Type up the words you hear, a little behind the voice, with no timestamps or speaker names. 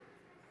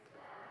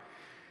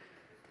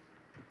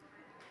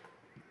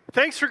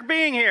Thanks for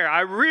being here.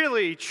 I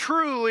really,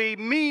 truly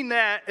mean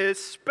that,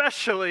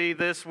 especially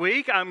this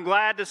week. I'm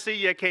glad to see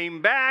you came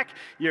back.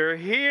 You're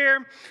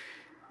here.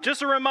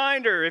 Just a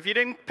reminder, if you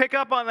didn't pick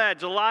up on that,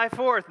 July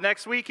 4th,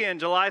 next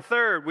weekend, July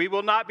 3rd, we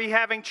will not be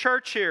having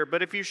church here.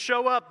 But if you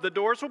show up, the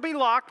doors will be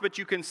locked, but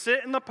you can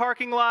sit in the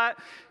parking lot,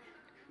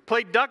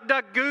 play Duck,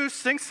 Duck, Goose,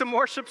 sing some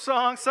worship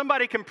songs.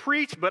 Somebody can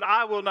preach, but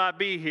I will not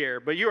be here.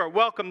 But you are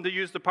welcome to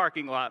use the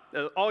parking lot,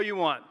 all you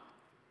want.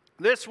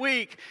 This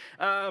week,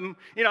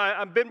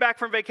 I've been back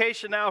from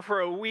vacation now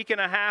for a week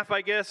and a half,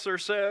 I guess, or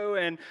so.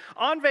 And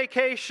on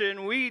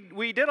vacation,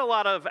 we did a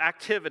lot of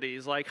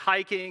activities like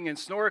hiking and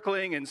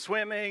snorkeling and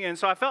swimming. And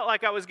so I felt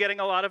like I was getting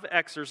a lot of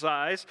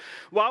exercise.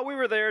 While we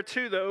were there,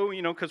 too, though,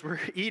 because we're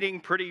eating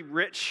pretty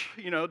rich,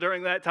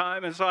 during that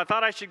time. And so I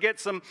thought I should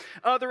get some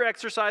other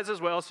exercise as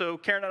well. So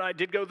Karen and I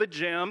did go to the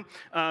gym.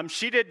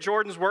 She did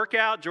Jordan's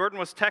workout. Jordan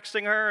was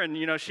texting her,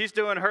 and, she's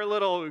doing her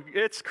little,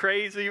 it's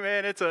crazy,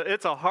 man. It's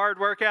a hard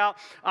workout.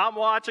 I'm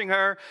watching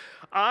her.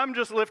 I'm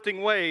just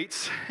lifting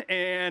weights,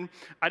 and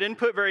I didn't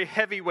put very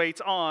heavy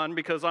weights on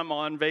because I'm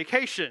on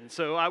vacation.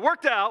 So I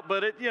worked out,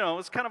 but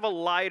it's kind of a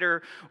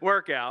lighter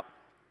workout.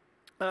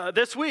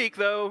 This week,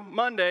 though,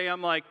 Monday,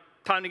 I'm like,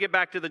 time to get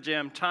back to the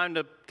gym, time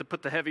to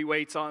put the heavy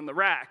weights on the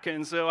rack.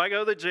 And so I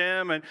go to the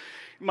gym, and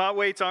my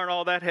weights aren't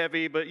all that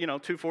heavy, but,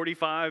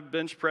 245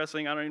 bench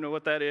pressing, I don't even know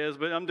what that is,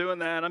 but I'm doing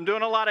that. I'm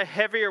doing a lot of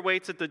heavier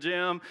weights at the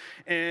gym,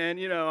 and,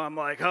 I'm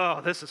like, oh,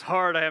 this is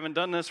hard. I haven't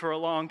done this for a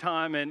long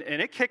time, and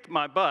it kicked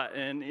my butt.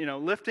 And,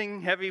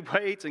 lifting heavy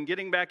weights and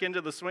getting back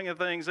into the swing of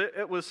things,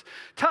 it was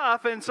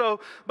tough. And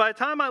so by the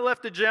time I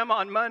left the gym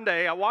on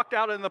Monday, I walked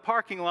out in the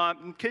parking lot,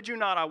 and kid you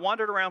not, I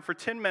wandered around for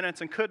 10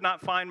 minutes and could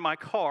not find my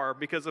car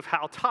because of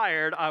how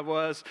tired I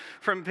was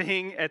from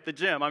being at the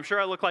gym. I'm sure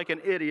I look like an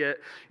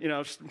idiot,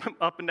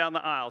 up and down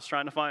the aisles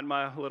trying to find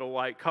my little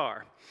white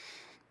car.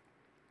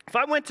 If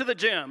I went to the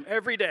gym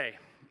every day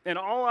and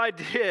all I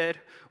did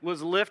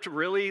was lift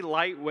really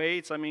light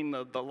weights,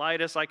 the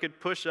lightest I could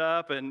push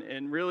up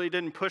and really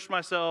didn't push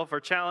myself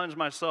or challenge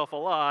myself a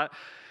lot,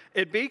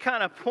 it'd be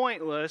kind of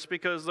pointless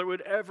because there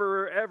would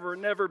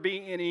never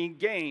be any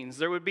gains.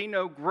 There would be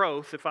no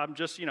growth if I'm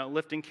just,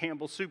 lifting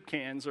Campbell soup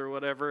cans or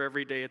whatever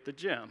every day at the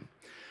gym.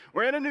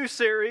 We're in a new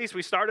series.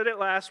 We started it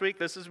last week.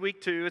 This is week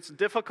 2. It's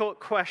difficult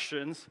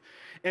questions.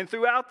 And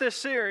throughout this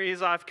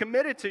series, I've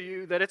committed to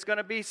you that it's going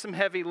to be some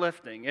heavy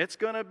lifting. It's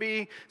going to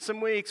be some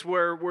weeks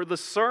where the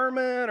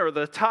sermon or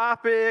the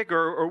topic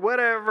or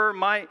whatever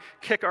might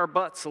kick our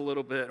butts a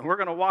little bit. And we're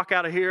going to walk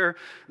out of here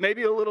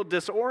maybe a little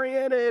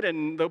disoriented,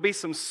 and there'll be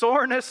some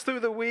soreness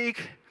through the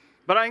week.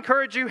 But I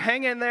encourage you,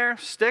 hang in there,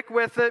 stick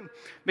with it,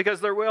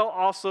 because there will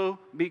also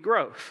be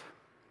growth.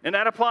 And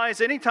that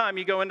applies anytime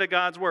you go into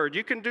God's Word.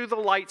 You can do the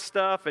light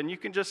stuff and you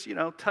can just,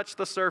 touch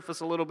the surface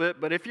a little bit.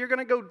 But if you're going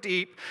to go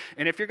deep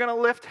and if you're going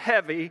to lift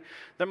heavy,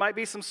 there might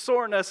be some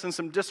soreness and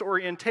some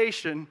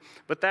disorientation,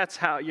 but that's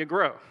how you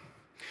grow.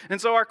 And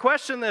so our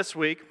question this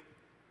week,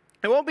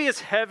 it won't be as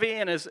heavy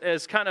and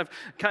as kind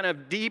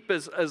of deep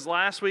as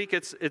last week.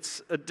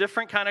 It's a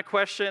different kind of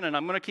question, and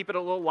I'm going to keep it a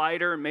little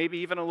lighter and maybe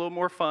even a little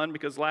more fun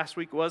because last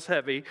week was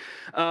heavy.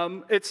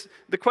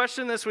 The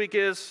question this week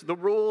is the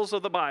rules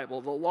of the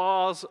Bible, the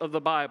laws of the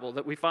Bible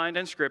that we find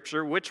in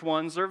Scripture. Which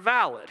ones are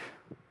valid?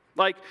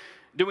 Like,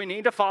 do we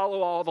need to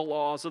follow all the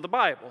laws of the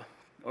Bible,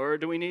 or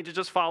do we need to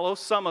just follow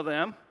some of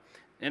them?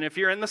 And if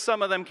you're in the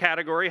some of them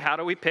category, how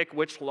do we pick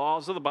which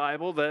laws of the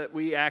Bible that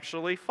we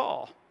actually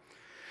follow?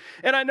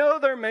 And I know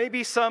there may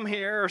be some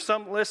here or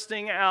some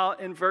listening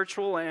out in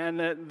virtual land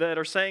that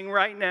are saying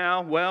right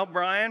now, well,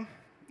 Brian,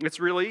 it's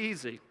really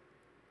easy.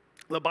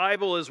 The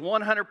Bible is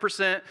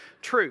 100%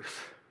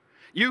 truth.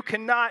 You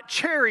cannot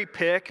cherry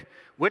pick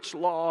which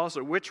laws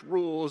or which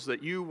rules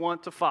that you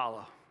want to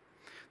follow.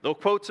 They'll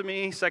quote to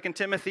me 2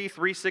 Timothy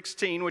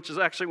 3:16, which is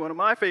actually one of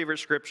my favorite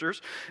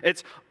scriptures.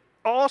 It's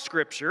all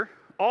Scripture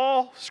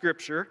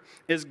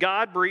is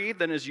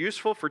God-breathed and is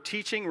useful for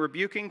teaching,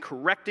 rebuking,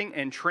 correcting,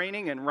 and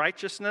training in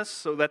righteousness,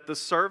 so that the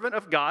servant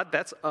of God,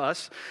 that's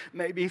us,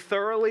 may be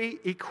thoroughly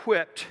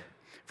equipped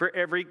for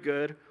every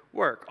good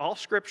work. All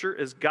Scripture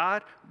is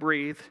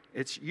God-breathed,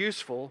 it's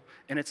useful,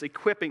 and it's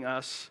equipping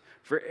us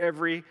for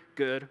every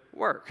good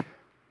work.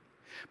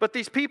 But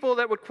these people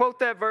that would quote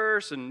that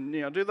verse and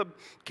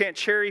can't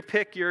cherry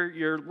pick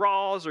your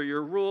laws or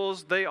your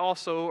rules, they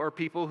also are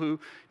people who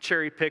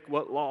cherry pick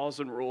what laws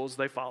and rules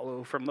they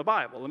follow from the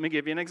Bible. Let me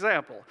give you an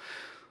example.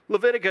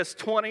 Leviticus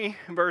 20,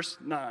 verse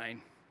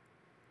 9.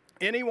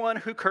 Anyone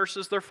who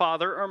curses their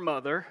father or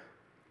mother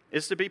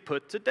is to be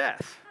put to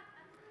death.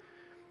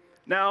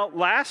 Now,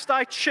 last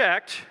I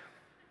checked,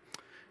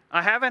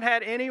 I haven't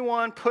had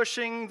anyone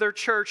pushing their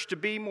church to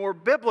be more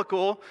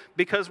biblical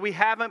because we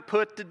haven't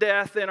put to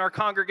death in our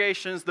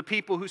congregations the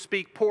people who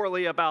speak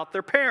poorly about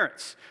their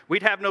parents.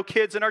 We'd have no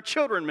kids in our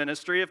children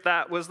ministry if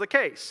that was the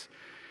case.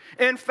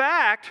 In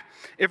fact,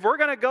 if we're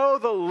going to go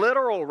the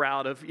literal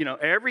route of,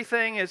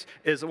 everything is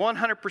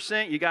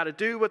 100%, you got to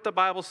do what the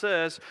Bible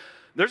says,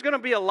 there's going to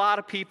be a lot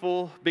of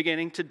people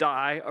beginning to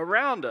die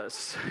around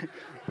us.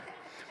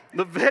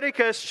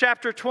 Leviticus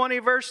chapter 20,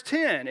 verse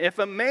 10. If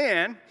a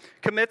man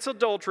commits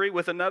adultery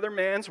with another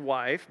man's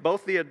wife,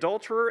 both the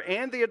adulterer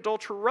and the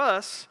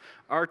adulteress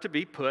are to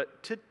be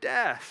put to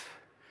death.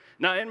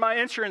 Now, in my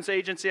insurance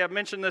agency, I've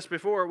mentioned this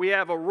before, we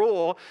have a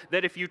rule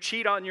that if you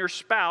cheat on your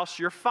spouse,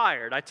 you're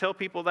fired. I tell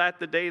people that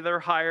the day they're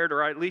hired,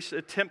 or I at least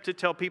attempt to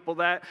tell people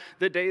that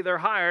the day they're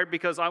hired,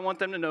 because I want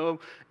them to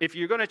know, if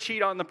you're going to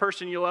cheat on the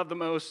person you love the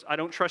most, I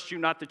don't trust you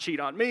not to cheat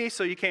on me,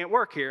 so you can't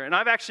work here. And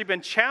I've actually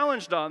been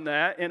challenged on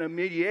that in a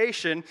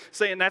mediation,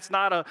 saying that's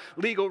not a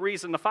legal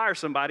reason to fire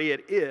somebody.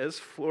 It is.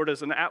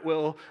 Florida's an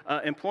at-will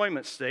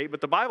employment state, but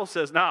the Bible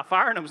says, nah,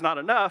 firing them is not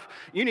enough.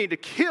 You need to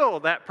kill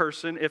that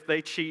person if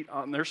they cheat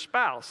on their spouse.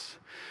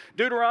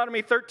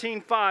 Deuteronomy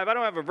 13:5. I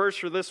don't have a verse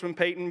for this one,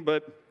 Peyton,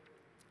 but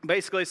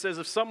basically it says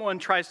if someone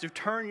tries to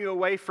turn you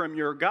away from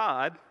your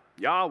God,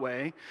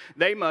 Yahweh,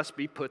 they must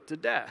be put to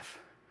death.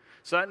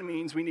 So that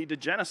means we need to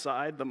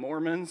genocide the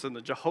Mormons and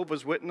the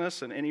Jehovah's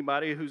Witness and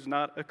anybody who's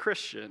not a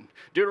Christian.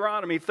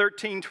 Deuteronomy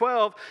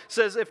 13:12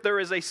 says if there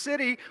is a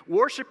city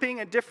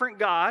worshiping a different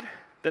God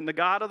than the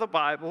God of the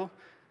Bible,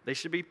 they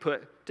should be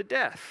put to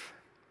death.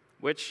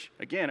 Which,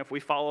 again, if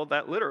we follow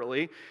that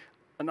literally,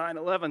 a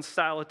 9/11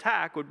 style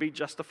attack would be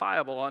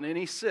justifiable on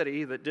any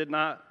city that did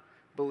not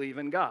believe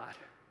in God.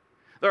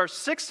 There are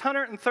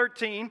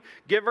 613,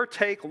 give or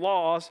take,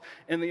 laws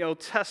in the Old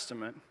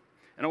Testament.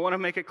 And I want to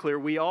make it clear,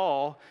 we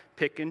all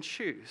pick and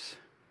choose.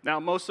 Now,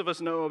 most of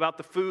us know about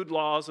the food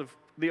laws of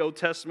the Old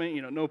Testament,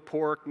 no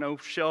pork, no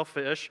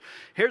shellfish.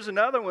 Here's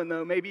another one,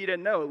 though, maybe you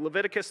didn't know.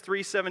 Leviticus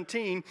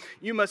 3:17,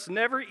 you must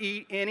never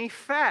eat any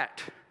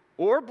fat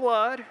or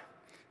blood.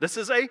 This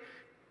is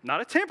not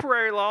a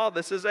temporary law,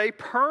 this is a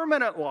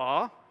permanent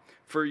law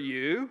for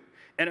you,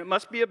 and it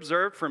must be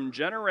observed from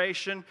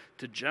generation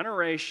to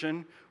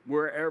generation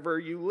wherever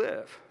you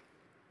live.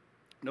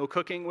 No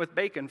cooking with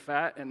bacon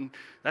fat, and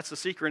that's the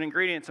secret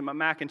ingredient to my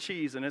mac and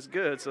cheese, and it's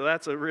good, so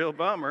that's a real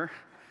bummer.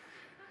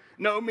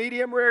 No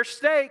medium rare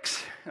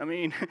steaks.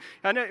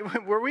 I know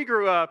where we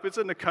grew up, it's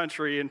in the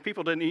country, and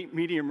people didn't eat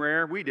medium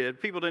rare. We did.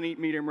 People didn't eat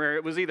medium rare.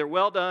 It was either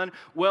well done,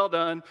 well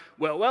done,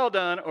 well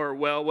done, or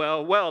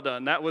well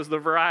done. That was the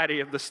variety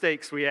of the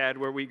steaks we had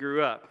where we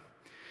grew up.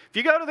 If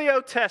you go to the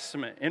Old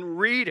Testament and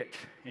read it,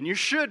 and you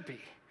should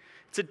be,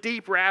 it's a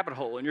deep rabbit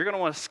hole, and you're going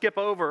to want to skip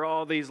over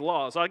all these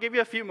laws. I'll give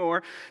you a few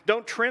more.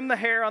 Don't trim the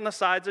hair on the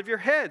sides of your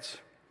heads.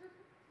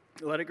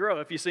 Let it grow.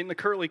 If you've seen the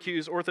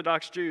curlicues,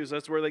 Orthodox Jews,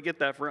 that's where they get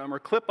that from. Or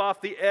clip off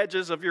the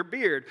edges of your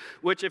beard,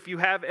 which if you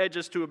have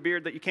edges to a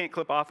beard that you can't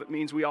clip off, it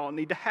means we all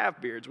need to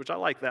have beards, which I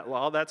like that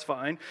law. That's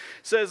fine. It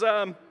says,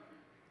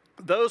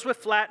 those with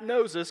flat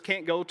noses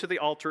can't go to the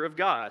altar of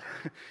God.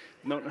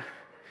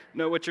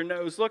 Know what your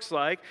nose looks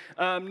like.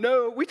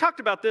 We talked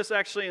about this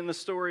actually in the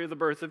story of the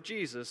birth of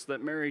Jesus,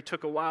 that Mary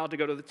took a while to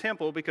go to the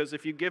temple because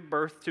if you give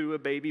birth to a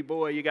baby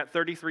boy, you got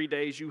 33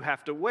 days you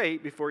have to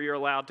wait before you're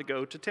allowed to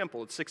go to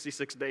temple. It's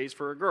 66 days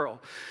for a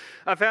girl.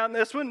 I found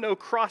this one, no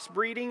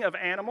crossbreeding of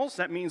animals.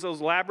 That means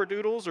those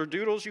labradoodles or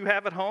doodles you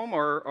have at home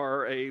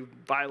are a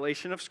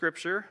violation of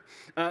Scripture.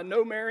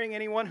 No marrying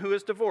anyone who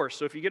is divorced.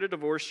 So if you get a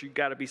divorce, you've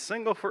got to be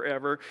single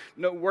forever.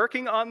 No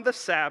working on the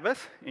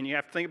Sabbath, and you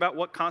have to think about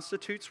what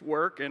constitutes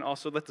work, and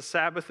also that the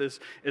Sabbath is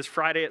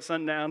Friday at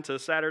sundown to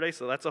Saturday,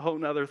 so that's a whole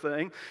nother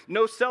thing.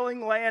 No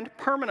selling land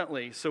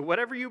permanently. So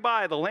whatever you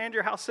buy, the land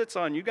your house sits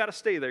on, you got to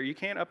stay there. You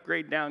can't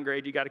upgrade,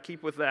 downgrade. You got to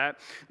keep with that.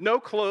 No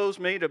clothes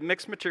made of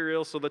mixed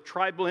materials. So the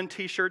tri-blend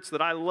t-shirts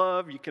that I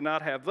love, you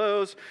cannot have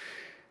those.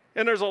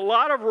 And there's a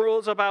lot of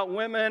rules about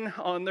women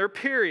on their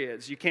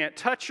periods. You can't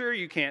touch her.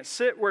 You can't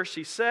sit where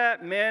she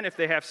sat. Men, if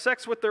they have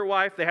sex with their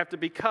wife, they have to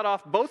be cut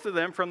off, both of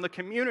them, from the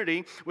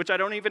community, which I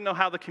don't even know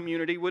how the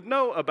community would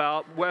know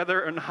about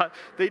whether or not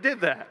they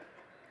did that.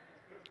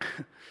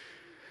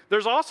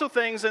 There's also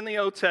things in the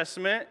Old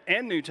Testament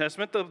and New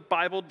Testament the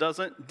Bible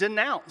doesn't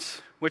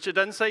denounce, which it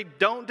doesn't say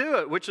don't do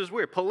it, which is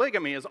weird.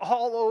 Polygamy is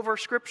all over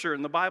Scripture,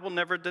 and the Bible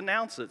never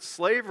denounces it.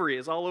 Slavery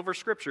is all over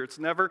Scripture. It's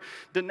never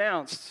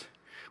denounced.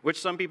 Which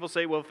some people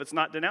say, well, if it's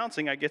not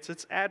denouncing, I guess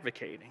it's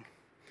advocating.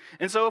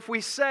 And so if we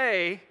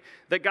say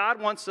that God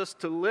wants us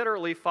to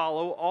literally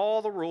follow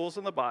all the rules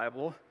in the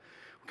Bible,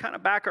 we kind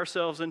of back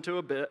ourselves into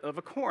a bit of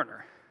a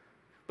corner.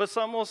 But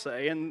some will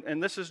say,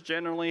 and this is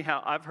generally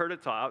how I've heard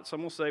it taught,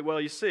 some will say, well,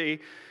 you see,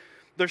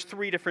 there's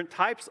 3 different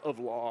types of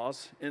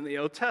laws in the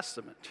Old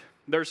Testament.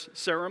 There's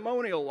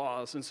ceremonial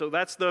laws, and so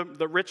that's the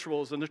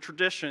rituals and the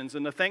traditions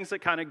and the things that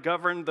kind of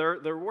govern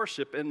their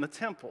worship in the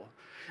temple.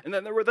 And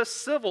then there were the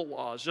civil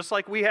laws, just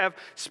like we have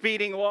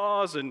speeding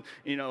laws and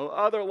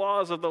other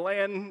laws of the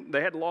land.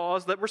 They had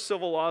laws that were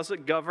civil laws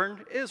that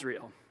governed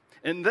Israel.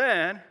 And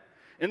then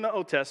in the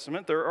Old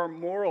Testament, there are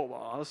moral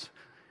laws,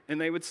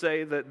 and they would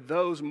say that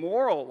those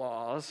moral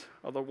laws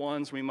are the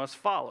ones we must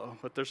follow.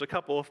 But there's a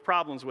couple of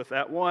problems with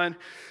that. One,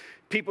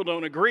 people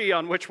don't agree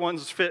on which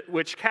ones fit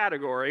which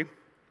category.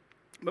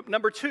 But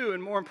number 2,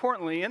 and more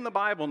importantly, in the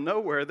Bible,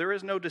 nowhere there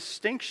is no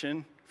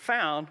distinction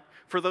found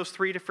for those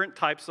 3 different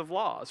types of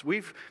laws.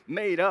 We've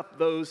made up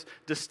those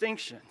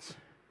distinctions.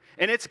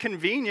 And it's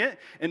convenient,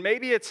 and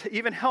maybe it's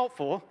even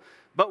helpful,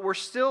 but we're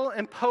still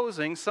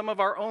imposing some of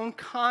our own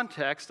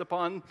context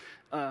upon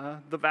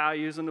the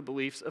values and the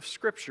beliefs of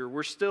Scripture.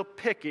 We're still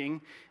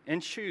picking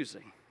and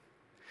choosing.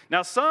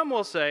 Now, some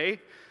will say,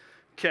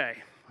 okay,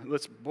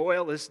 let's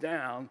boil this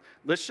down.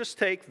 Let's just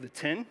take the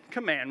 10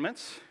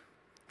 Commandments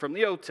from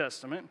the Old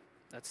Testament,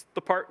 that's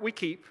the part we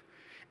keep,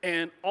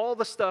 and all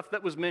the stuff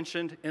that was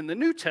mentioned in the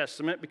New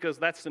Testament, because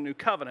that's the New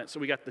Covenant. So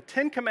we got the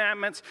 10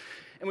 Commandments,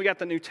 and we got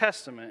the New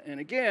Testament. And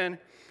again,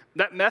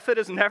 that method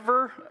is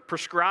never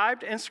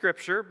prescribed in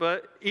Scripture,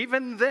 but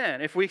even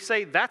then, if we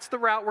say that's the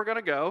route we're going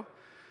to go,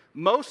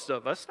 most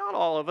of us, not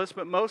all of us,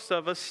 but most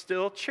of us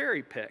still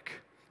cherry pick.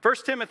 1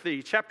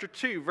 Timothy chapter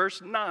 2,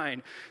 verse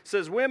 9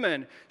 says,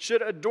 women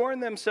should adorn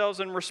themselves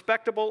in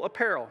respectable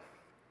apparel.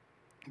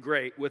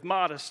 Great, with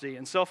modesty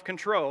and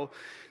self-control,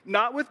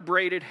 not with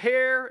braided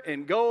hair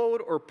and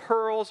gold or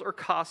pearls or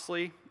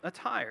costly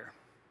attire.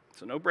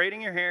 So no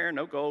braiding your hair,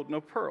 no gold, no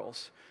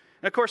pearls.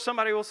 And of course,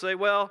 somebody will say,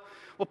 well,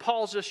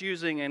 Paul's just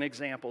using an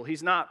example.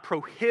 He's not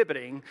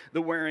prohibiting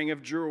the wearing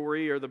of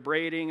jewelry or the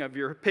braiding of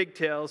your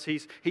pigtails.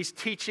 He's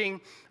teaching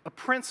a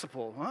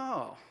principle.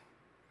 Oh,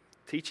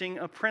 teaching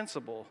a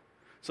principle.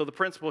 So the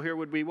principle here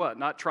would be what?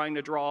 Not trying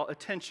to draw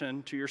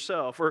attention to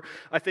yourself. Or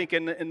I think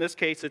in this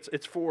case,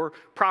 it's for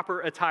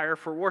proper attire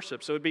for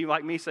worship. So it'd be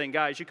like me saying,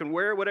 guys, you can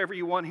wear whatever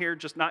you want here,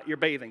 just not your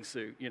bathing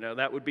suit.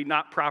 That would be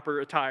not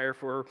proper attire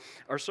for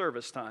our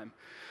service time.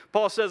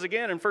 Paul says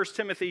again in 1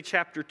 Timothy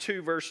chapter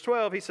 2, verse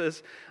 12, he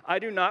says, I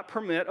do not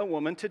permit a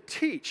woman to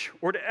teach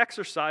or to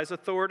exercise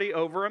authority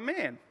over a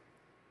man.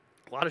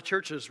 A lot of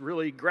churches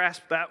really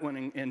grasp that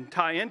one and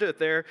tie into it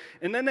there.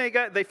 And then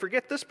they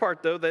forget this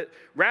part, though, that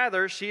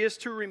rather she is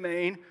to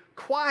remain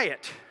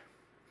quiet.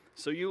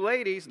 So you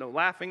ladies, no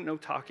laughing, no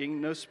talking,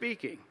 no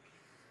speaking.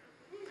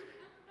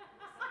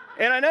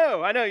 And I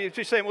know, you're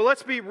saying, well,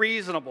 let's be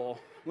reasonable.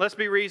 Let's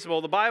be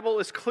reasonable. The Bible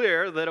is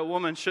clear that a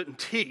woman shouldn't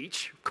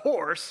teach, of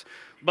course,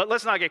 but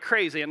let's not get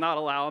crazy and not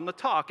allow them to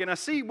talk. And I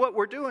see what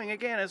we're doing,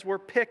 again, is we're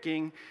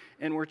picking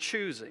and we're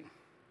choosing.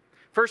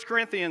 1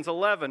 Corinthians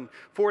 11,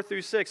 4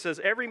 through 6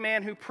 says, every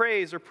man who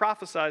prays or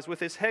prophesies with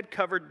his head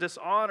covered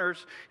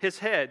dishonors his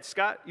head.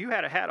 Scott, you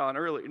had a hat on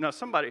earlier. No,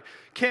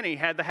 Kenny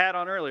had the hat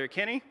on earlier.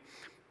 Kenny,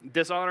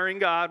 dishonoring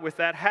God with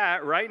that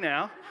hat right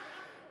now.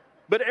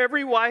 But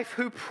every wife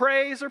who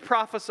prays or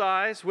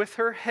prophesies with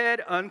her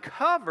head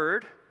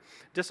uncovered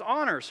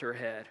dishonors her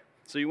head.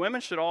 So you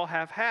women should all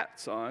have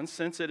hats on,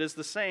 since it is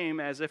the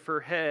same as if her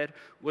head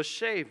was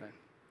shaven.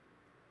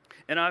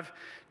 And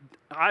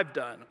I've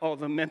done all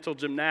the mental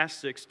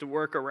gymnastics to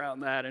work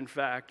around that, in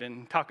fact,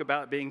 and talk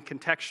about being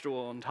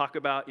contextual and talk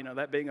about,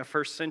 that being a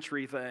first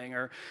century thing,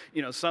 or,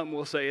 some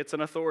will say it's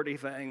an authority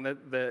thing,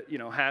 that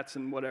hats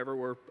and whatever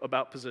were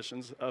about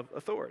positions of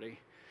authority.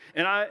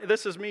 And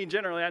this is me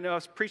generally. I know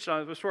I've preached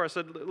on it before. I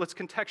said, let's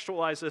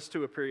contextualize this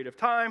to a period of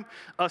time.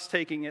 Us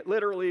taking it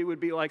literally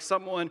would be like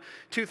someone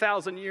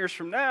 2,000 years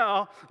from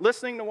now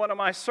listening to one of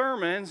my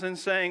sermons and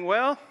saying,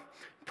 well,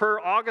 per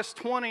August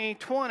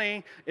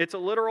 2020, it's a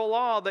literal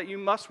law that you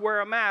must wear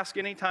a mask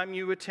anytime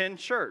you attend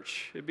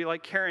church. It'd be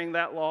like carrying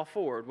that law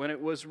forward when it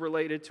was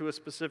related to a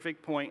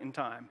specific point in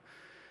time.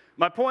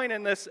 My point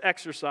in this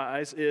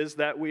exercise is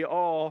that we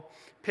all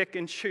pick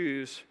and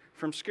choose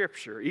from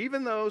Scripture.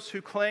 Even those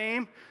who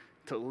claim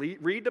to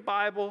read the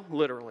Bible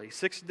literally.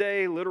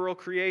 6-day literal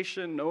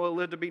creation. Noah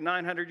lived to be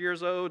 900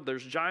 years old.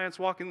 There's giants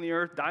walking the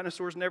earth.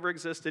 Dinosaurs never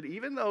existed.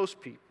 Even those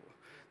people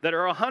that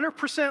are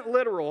 100%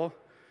 literal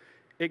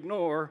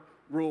ignore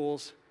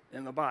rules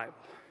in the Bible.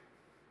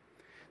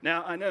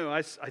 Now, I know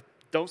I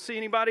don't see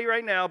anybody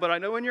right now, but I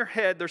know in your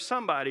head there's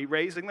somebody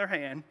raising their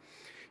hand.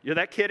 You're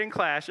that kid in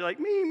class. You're like,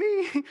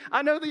 me.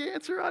 I know the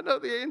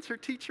answer.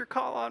 Teacher,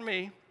 call on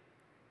me.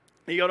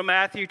 You go to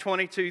Matthew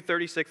 22,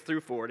 36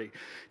 through 40.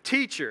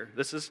 Teacher,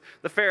 this is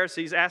the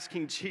Pharisees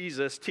asking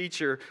Jesus,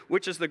 teacher,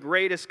 which is the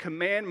greatest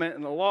commandment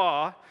in the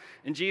law?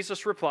 And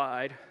Jesus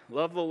replied,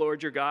 love the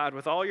Lord your God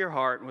with all your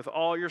heart and with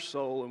all your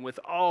soul and with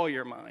all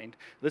your mind.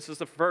 This is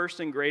the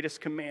first and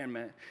greatest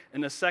commandment.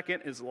 And the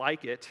second is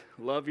like it,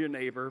 love your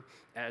neighbor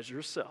as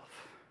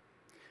yourself.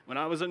 When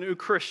I was a new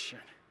Christian,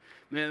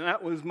 man,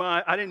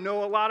 I didn't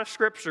know a lot of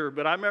Scripture,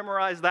 but I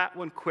memorized that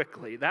one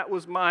quickly. That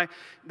was my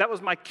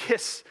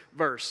KISS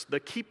verse, the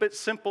keep it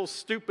simple,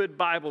 stupid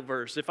Bible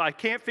verse. If I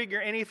can't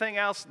figure anything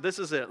else, this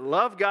is it.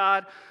 Love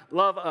God,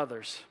 love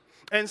others.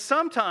 And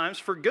sometimes,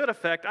 for good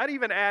effect, I'd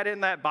even add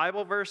in that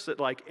Bible verse that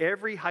like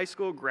every high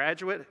school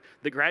graduate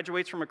that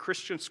graduates from a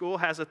Christian school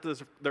has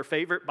their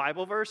favorite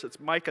Bible verse. It's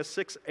Micah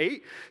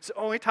 6:8. It's the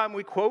only time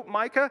we quote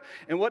Micah.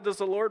 And what does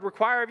the Lord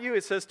require of you?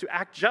 It says to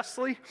act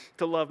justly,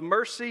 to love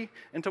mercy,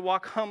 and to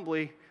walk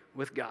humbly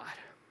with God.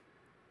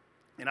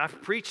 And I've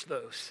preached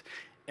those.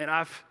 And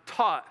I've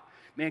taught,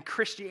 man,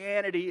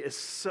 Christianity is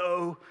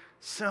so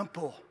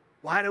simple.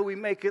 Why do we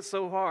make it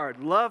so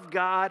hard? Love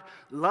God,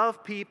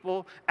 love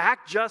people,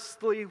 act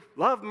justly,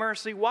 love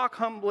mercy, walk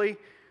humbly,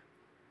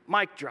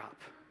 mic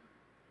drop.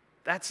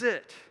 That's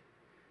it.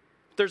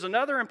 There's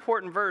another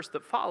important verse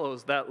that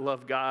follows that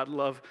love God,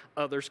 love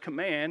others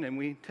command, and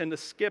we tend to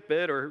skip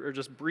it or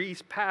just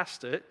breeze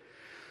past it.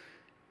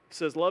 He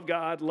says, love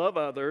God, love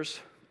others.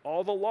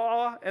 All the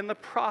law and the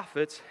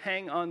prophets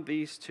hang on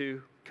these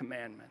two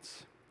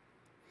commandments.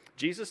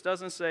 Jesus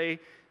doesn't say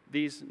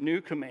these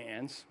new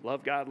commands,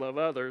 love God, love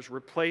others,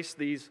 replace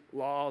these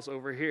laws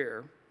over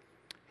here.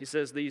 He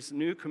says these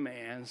new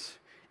commands,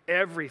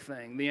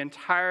 everything, the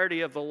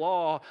entirety of the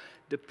law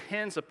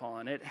depends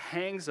upon, it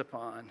hangs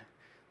upon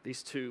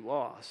these two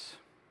laws.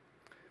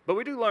 But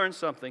we do learn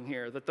something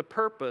here, that the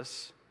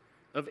purpose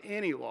of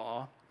any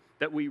law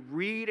that we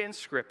read in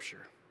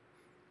Scripture,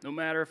 no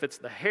matter if it's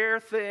the hair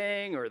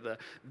thing or the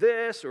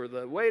this or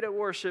the way to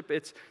worship,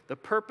 it's the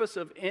purpose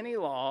of any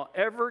law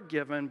ever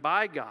given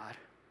by God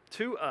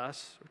to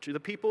us, or to the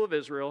people of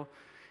Israel,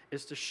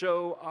 is to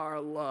show our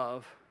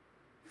love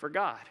for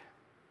God.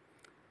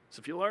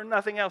 So if you learn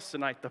nothing else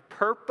tonight, the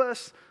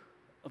purpose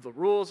of the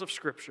rules of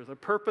Scripture, the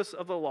purpose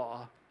of the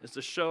law, is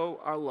to show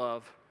our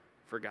love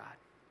for God.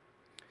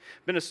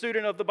 Been a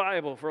student of the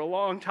Bible for a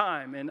long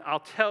time, and I'll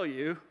tell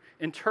you,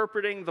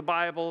 interpreting the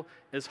Bible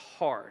is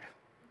hard.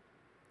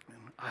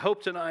 I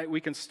hope tonight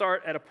we can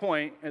start at a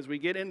point as we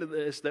get into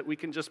this that we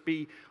can just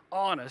be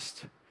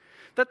honest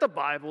that the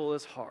Bible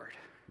is hard.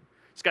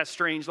 It's got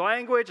strange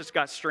language. It's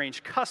got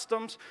strange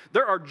customs.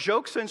 There are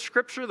jokes in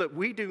Scripture that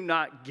we do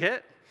not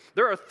get.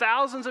 There are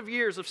thousands of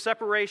years of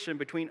separation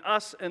between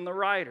us and the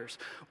writers.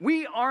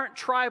 We aren't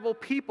tribal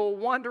people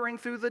wandering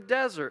through the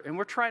desert, and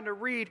we're trying to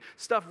read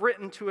stuff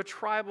written to a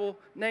tribal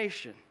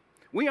nation.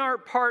 We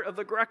aren't part of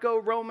the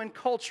Greco-Roman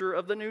culture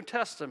of the New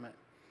Testament.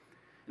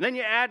 And then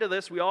you add to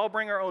this, we all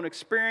bring our own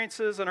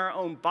experiences and our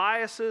own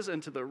biases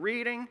into the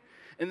reading,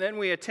 and then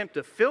we attempt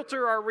to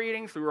filter our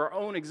reading through our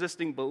own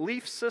existing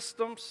belief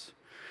systems.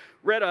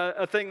 Read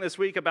a thing this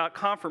week about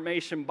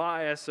confirmation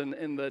bias,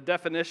 and the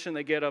definition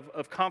they get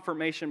of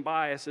confirmation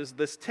bias is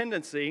this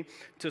tendency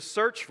to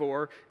search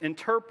for,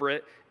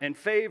 interpret, and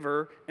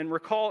favor, and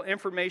recall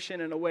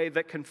information in a way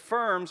that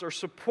confirms or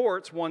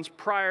supports one's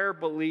prior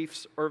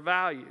beliefs or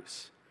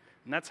values.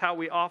 And that's how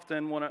we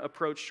often want to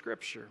approach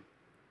Scripture.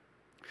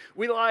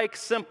 We like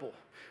simple.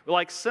 We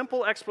like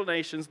simple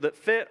explanations that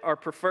fit our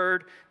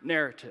preferred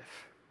narrative.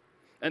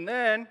 And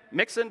then,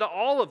 mix into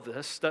all of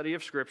this study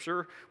of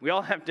Scripture, we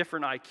all have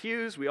different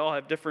IQs, we all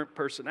have different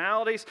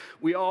personalities,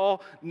 we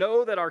all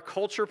know that our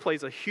culture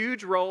plays a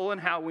huge role in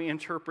how we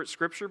interpret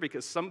Scripture,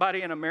 because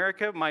somebody in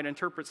America might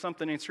interpret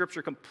something in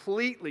Scripture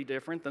completely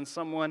different than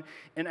someone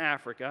in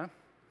Africa.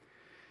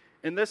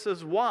 And this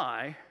is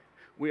why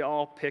we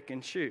all pick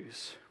and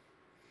choose.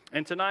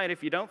 And tonight,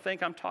 if you don't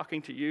think I'm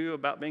talking to you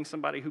about being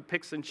somebody who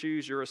picks and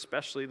chooses, you're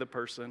especially the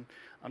person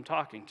I'm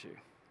talking to.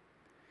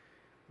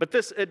 But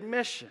this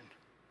admission,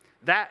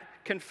 that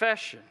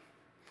confession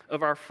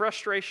of our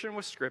frustration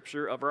with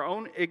Scripture, of our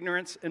own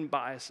ignorance and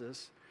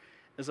biases,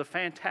 is a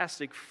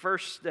fantastic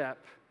first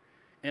step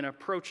in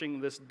approaching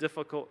this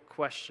difficult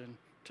question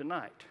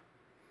tonight.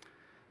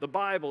 The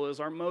Bible is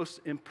our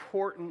most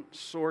important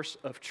source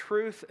of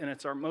truth, and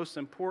it's our most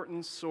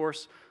important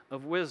source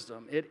of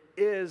wisdom. It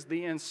is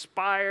the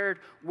inspired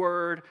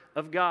Word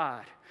of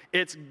God.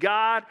 It's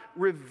God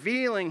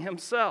revealing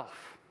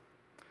Himself.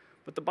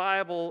 But the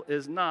Bible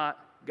is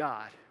not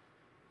God.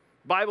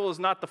 The Bible is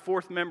not the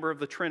fourth member of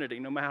the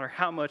Trinity, no matter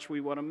how much we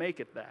want to make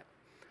it that.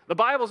 The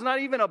Bible is not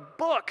even a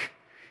book.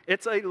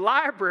 It's a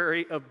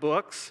library of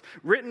books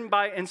written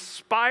by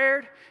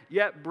inspired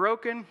yet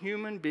broken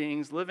human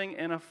beings living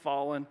in a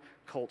fallen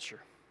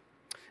culture.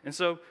 And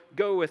so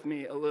go with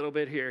me a little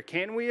bit here.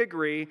 Can we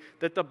agree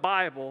that the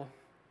Bible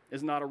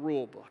is not a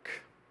rule book?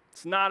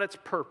 It's not its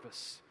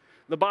purpose.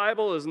 The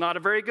Bible is not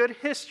a very good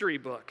history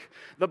book.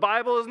 The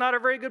Bible is not a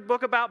very good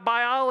book about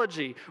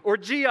biology or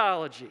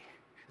geology.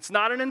 It's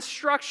not an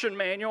instruction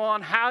manual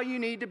on how you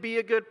need to be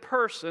a good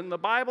person. The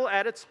Bible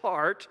at its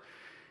heart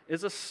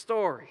is a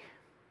story.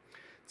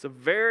 It's a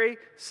very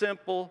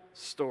simple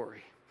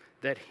story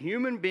that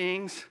human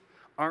beings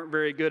aren't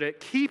very good at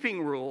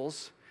keeping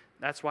rules.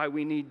 That's why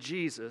we need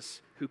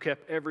Jesus, who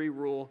kept every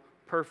rule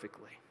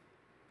perfectly.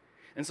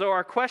 And so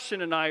our question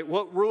tonight,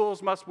 what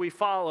rules must we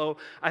follow?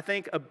 I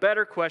think a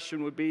better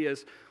question would be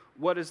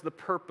what is the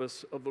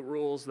purpose of the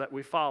rules that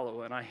we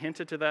follow? And I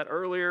hinted to that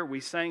earlier. We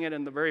sang it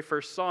in the very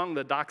first song,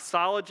 the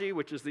Doxology,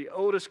 which is the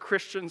oldest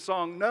Christian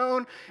song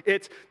known.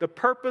 It's the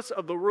purpose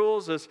of the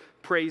rules is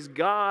praise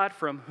God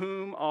from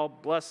whom all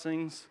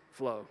blessings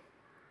flow.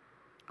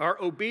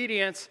 Our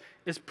obedience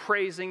is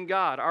praising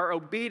God. Our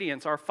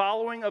obedience, our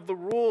following of the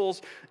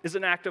rules is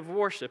an act of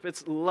worship.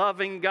 It's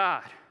loving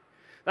God.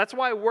 That's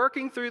why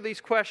working through these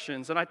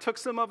questions, and I took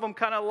some of them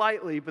kind of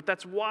lightly, but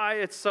that's why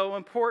it's so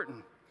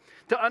important.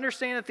 To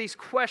understand that these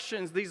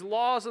questions, these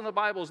laws in the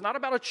Bible is not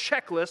about a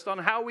checklist on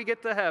how we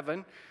get to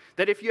heaven,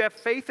 that if you have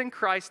faith in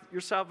Christ,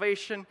 your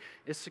salvation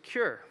is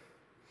secure.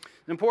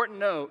 An important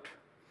note,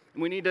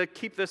 and we need to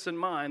keep this in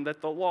mind,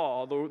 that the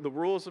law, the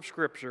rules of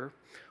Scripture,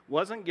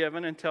 wasn't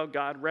given until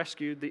God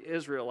rescued the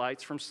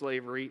Israelites from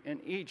slavery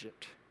in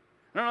Egypt.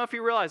 I don't know if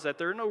you realize that.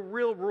 There are no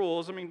real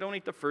rules. I mean, don't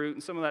eat the fruit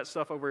and some of that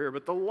stuff over here.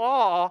 But the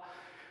law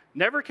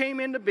never came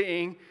into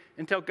being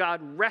until God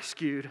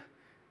rescued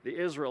the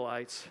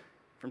Israelites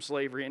from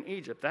slavery in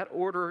Egypt. That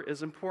order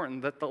is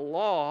important, that the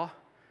law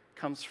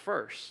comes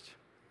first,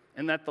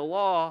 and that the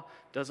law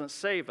doesn't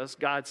save us.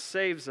 God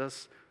saves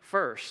us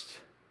first.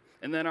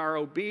 And then our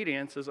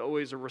obedience is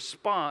always a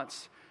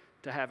response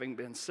to having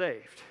been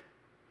saved,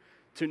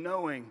 to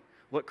knowing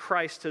what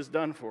Christ has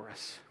done for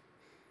us,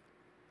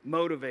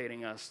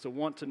 motivating us to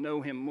want to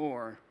know him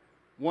more,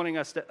 wanting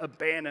us to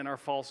abandon our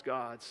false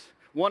gods,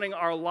 wanting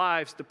our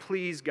lives to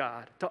please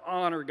God, to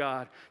honor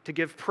God, to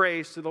give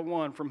praise to the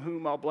one from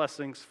whom all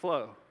blessings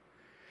flow.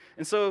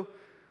 And so,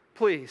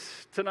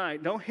 please,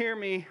 tonight, don't hear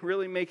me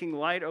really making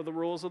light of the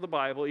rules of the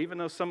Bible, even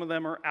though some of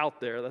them are out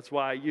there. That's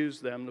why I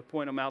use them to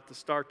point them out to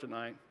start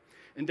tonight.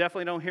 And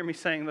definitely don't hear me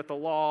saying that the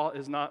law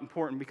is not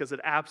important, because it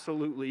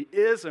absolutely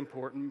is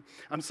important.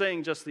 I'm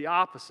saying just the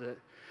opposite.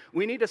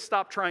 We need to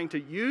stop trying to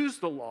use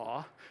the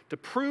law to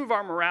prove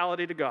our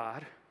morality to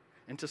God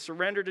and to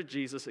surrender to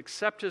Jesus,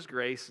 accept his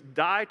grace,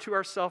 die to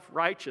our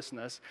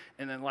self-righteousness,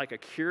 and then like a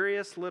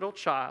curious little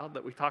child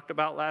that we talked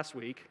about last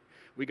week,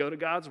 we go to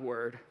God's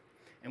word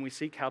and we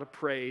seek how to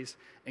praise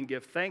and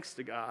give thanks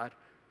to God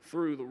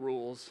through the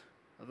rules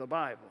of the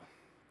Bible.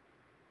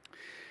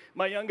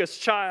 My youngest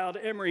child,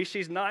 Emery,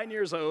 she's 9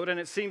 years old, and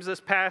it seems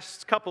this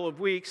past couple of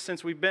weeks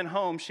since we've been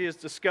home, she has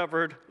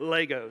discovered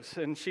Legos.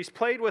 And she's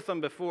played with them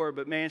before,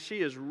 but man,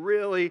 she is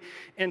really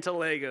into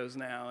Legos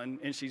now,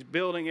 and she's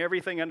building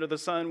everything under the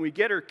sun. We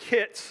get her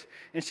kits,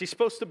 and she's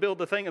supposed to build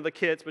the thing of the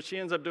kits, but she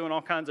ends up doing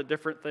all kinds of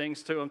different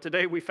things to them.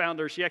 Today we found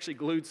her, she actually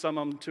glued some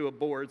of them to a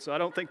board, so I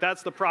don't think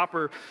that's the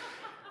proper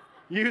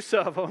use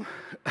of them.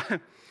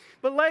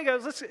 But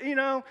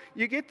Legos,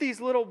 you get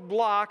these little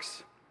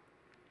blocks,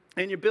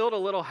 and you build a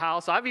little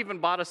house. I've even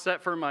bought a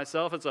set for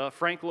myself. It's a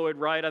Frank Lloyd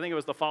Wright. I think it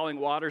was the Falling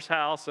Waters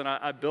house, and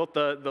I built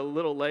the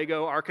little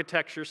Lego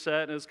architecture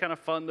set, and it was kind of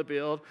fun to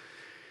build.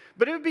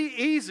 But it would be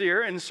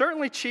easier and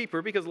certainly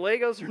cheaper, because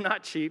Legos are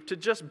not cheap, to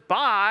just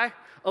buy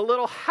a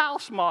little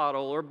house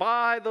model or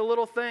buy the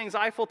little things,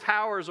 Eiffel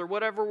Towers or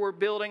whatever we're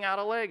building out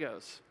of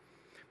Legos.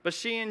 But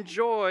she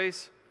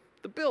enjoys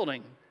the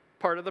building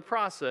part of the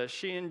process.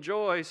 She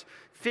enjoys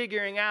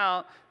figuring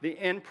out the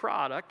end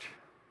product.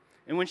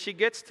 And when she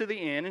gets to the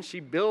end and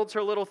she builds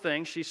her little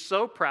thing, she's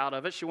so proud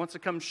of it. She wants to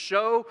come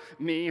show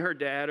me, her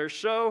dad, or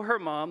show her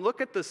mom,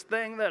 look at this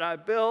thing that I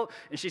built.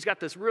 And she's got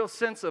this real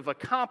sense of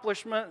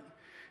accomplishment.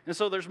 And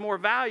so there's more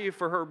value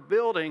for her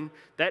building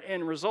that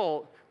end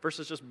result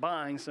versus just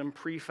buying some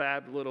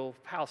prefab little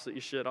house that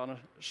you sit on a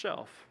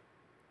shelf.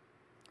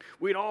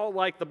 We'd all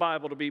like the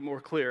Bible to be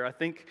more clear. I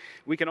think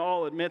we can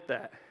all admit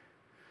that.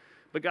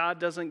 But God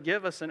doesn't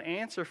give us an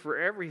answer for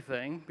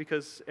everything,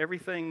 because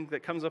everything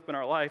that comes up in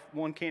our life,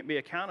 one, can't be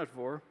accounted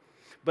for.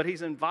 But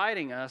he's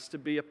inviting us to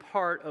be a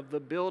part of the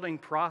building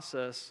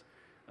process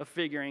of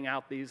figuring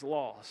out these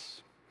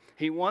laws.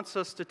 He wants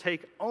us to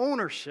take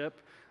ownership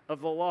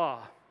of the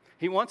law.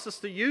 He wants us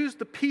to use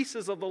the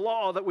pieces of the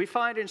law that we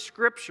find in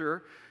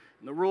Scripture,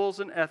 and the rules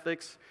and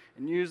ethics,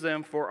 and use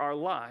them for our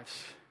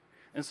lives.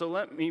 And so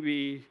let me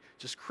be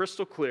just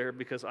crystal clear,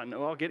 because I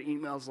know I'll get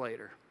emails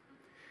later.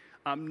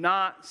 I'm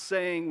not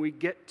saying we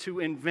get to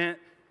invent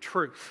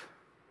truth.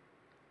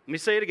 Let me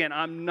say it again.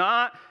 I'm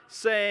not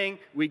saying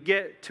we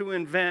get to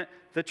invent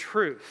the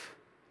truth.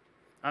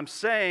 I'm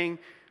saying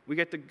we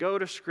get to go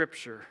to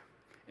Scripture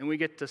and we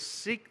get to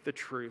seek the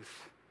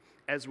truth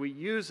as we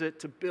use it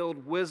to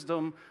build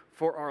wisdom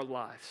for our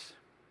lives.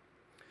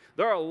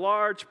 There are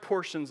large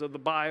portions of the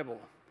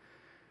Bible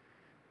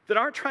that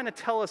aren't trying to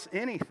tell us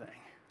anything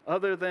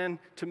other than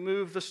to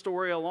move the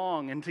story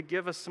along and to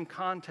give us some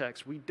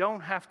context. We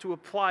don't have to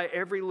apply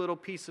every little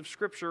piece of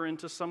Scripture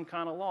into some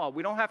kind of law.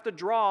 We don't have to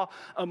draw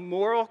a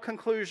moral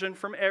conclusion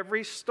from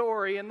every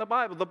story in the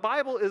Bible. The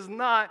Bible is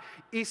not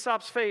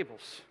Aesop's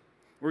fables,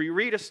 where you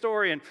read a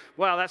story and,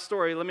 wow, that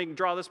story, let me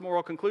draw this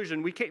moral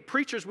conclusion.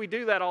 Preachers, we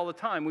do that all the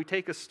time. We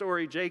take a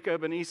story,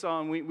 Jacob and Esau,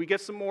 and we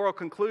get some moral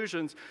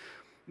conclusions.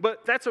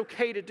 But that's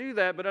okay to do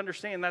that, but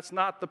understand that's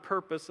not the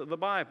purpose of the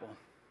Bible.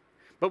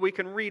 But we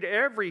can read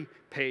every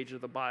page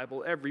of the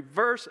Bible, every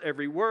verse,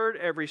 every word,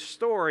 every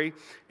story,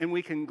 and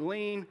we can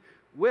glean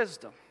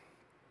wisdom.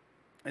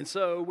 And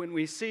so when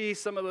we see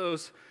some of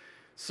those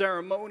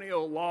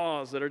ceremonial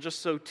laws that are just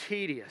so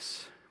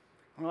tedious,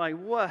 we're like,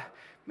 what?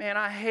 Man,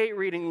 I hate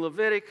reading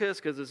Leviticus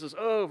because this is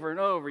over and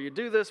over. You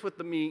do this with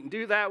the meat and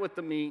do that with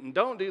the meat and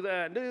don't do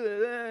that and do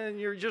that, and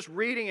you're just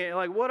reading it. You're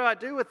like, what do I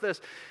do with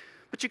this?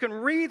 But you can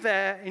read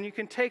that and you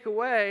can take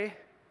away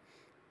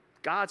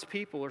God's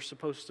people are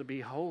supposed to be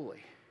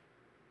holy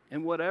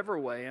in whatever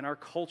way in our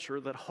culture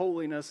that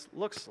holiness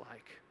looks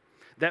like.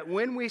 That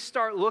when we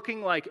start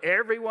looking like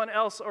everyone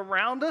else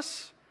around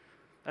us,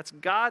 that's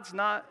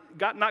not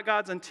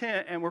God's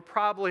intent, and we're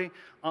probably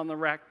on the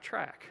wrong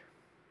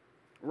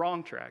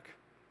track.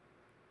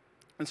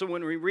 And so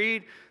when we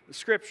read the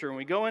Scripture and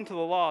we go into the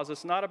laws,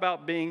 it's not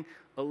about being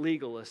a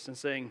legalist and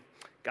saying,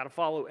 got to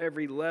follow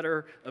every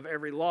letter of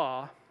every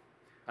law.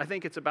 I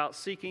think it's about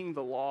seeking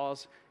the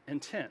law's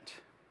intent.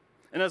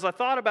 And as I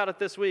thought about it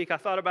this week, I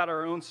thought about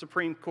our own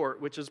Supreme Court,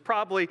 which is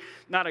probably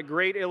not a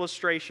great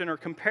illustration or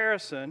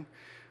comparison,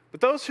 but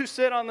those who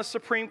sit on the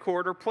Supreme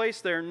Court are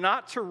placed there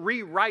not to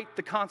rewrite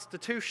the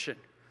Constitution.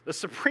 The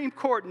Supreme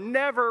Court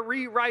never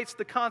rewrites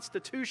the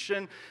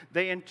Constitution,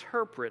 they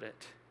interpret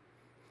it.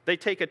 They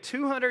take a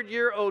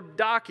 200-year-old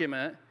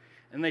document,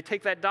 and they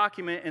take that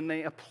document and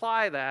they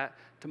apply that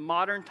to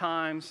modern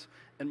times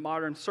and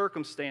modern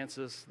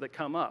circumstances that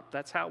come up.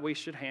 That's how we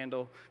should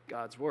handle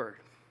God's Word.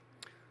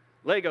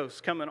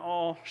 Legos come in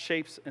all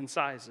shapes and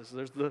sizes.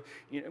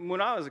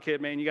 When I was a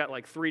kid, man, you got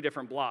like 3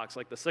 different blocks,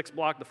 like the 6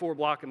 block, the 4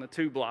 block, and the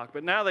 2 block.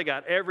 But now they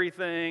got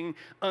everything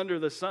under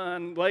the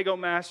sun. Lego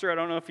Master, I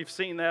don't know if you've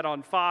seen that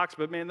on Fox,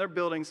 but man, they're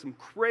building some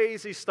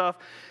crazy stuff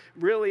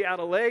really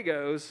out of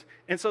Legos.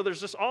 And so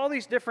there's just all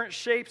these different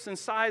shapes and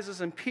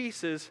sizes and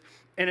pieces.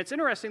 And it's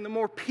interesting, the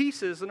more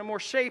pieces and the more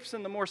shapes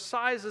and the more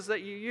sizes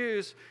that you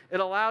use, it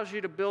allows you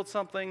to build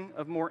something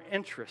of more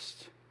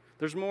interest.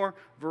 There's more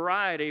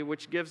variety,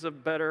 which gives a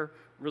better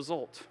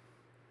result.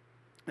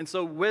 And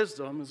so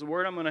wisdom is the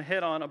word I'm going to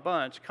hit on a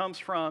bunch, comes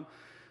from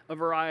a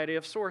variety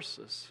of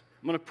sources.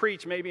 I'm going to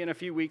preach maybe in a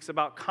few weeks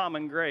about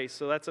common grace,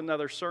 so that's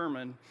another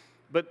sermon.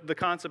 But the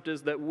concept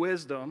is that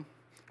wisdom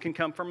can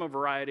come from a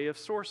variety of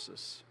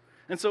sources.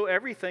 And so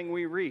everything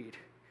we read,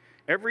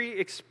 every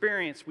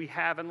experience we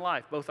have in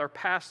life, both our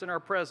past and our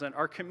present,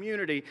 our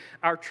community,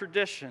 our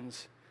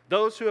traditions,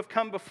 those who have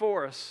come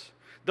before us,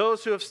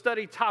 those who have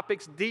studied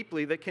topics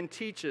deeply that can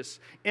teach us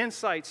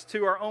insights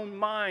to our own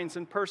minds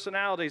and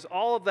personalities,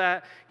 all of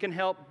that can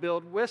help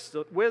build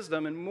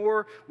wisdom. And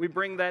more we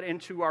bring that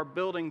into our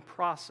building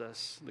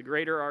process, the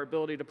greater our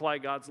ability to apply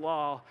God's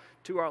law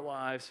to our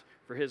lives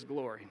for His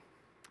glory.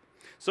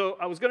 So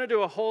I was going to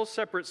do a whole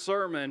separate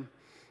sermon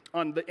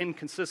on the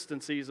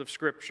inconsistencies of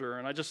Scripture,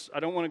 and I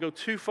don't want to go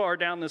too far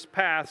down this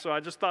path, so I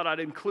just thought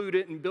I'd include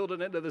it and build it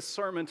into this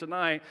sermon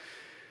tonight.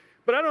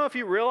 But I don't know if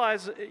you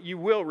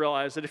will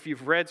realize that if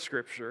you've read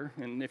Scripture,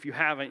 and if you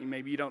haven't,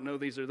 maybe you don't know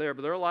these are there,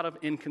 but there are a lot of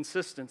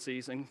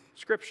inconsistencies in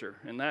Scripture,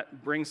 and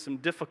that brings some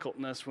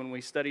difficultness when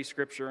we study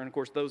Scripture, and of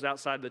course those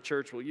outside the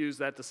church will use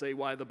that to say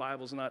why the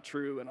Bible's not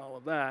true and all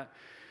of that.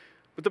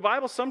 But the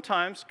Bible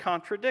sometimes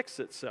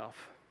contradicts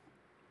itself.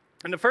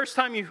 And the first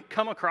time you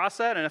come across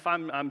that, and if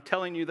I'm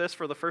telling you this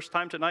for the first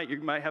time tonight, you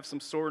might have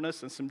some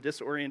soreness and some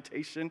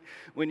disorientation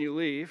when you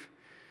leave.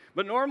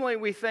 But normally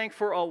we think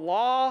for a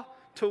law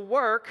to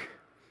work,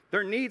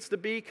 there needs to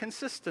be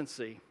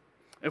consistency.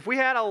 If we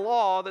had a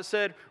law that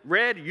said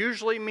red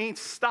usually means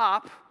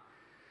stop,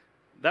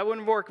 that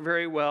wouldn't work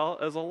very well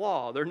as a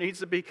law. There needs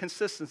to be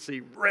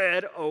consistency.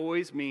 Red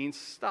always means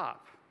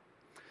stop.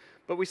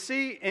 But we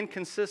see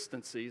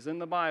inconsistencies in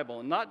the Bible,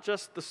 and not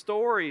just the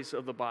stories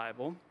of the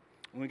Bible.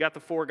 We got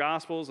the 4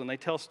 Gospels, and they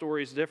tell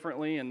stories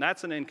differently, and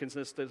that's an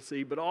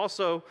inconsistency, but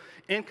also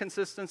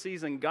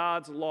inconsistencies in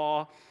God's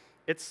law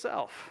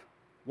itself.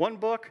 One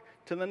book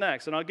to the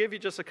next. And I'll give you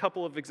just a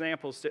couple of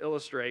examples to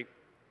illustrate.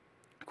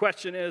 The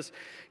question is,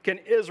 can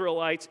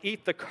Israelites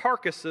eat the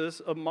carcasses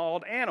of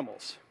mauled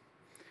animals?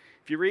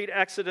 If you read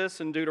Exodus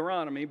and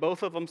Deuteronomy,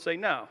 both of them say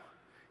no.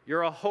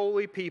 You're a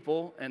holy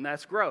people, and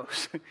that's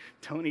gross.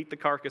 Don't eat the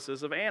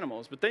carcasses of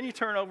animals. But then you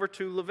turn over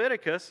to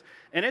Leviticus,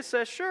 and it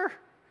says, sure,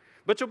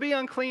 but you'll be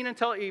unclean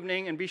until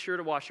evening, and be sure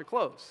to wash your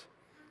clothes.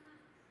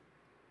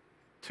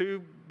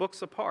 2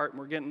 books apart, and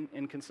we're getting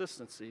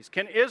inconsistencies.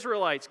 Can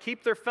Israelites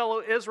keep their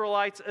fellow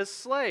Israelites as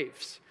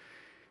slaves?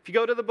 If you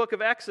go to the book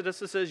of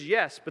Exodus, it says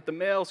yes, but the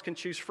males can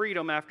choose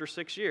freedom after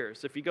 6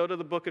 years. If you go to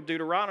the book of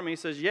Deuteronomy, it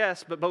says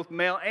yes, but both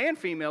male and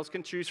females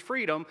can choose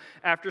freedom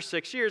after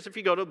 6 years. If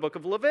you go to the book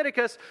of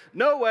Leviticus,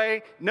 no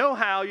way, no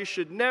how, you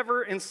should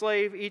never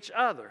enslave each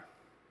other.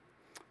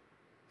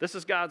 This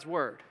is God's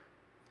word.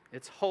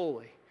 It's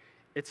holy.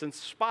 It's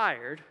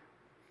inspired.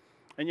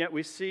 And yet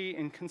we see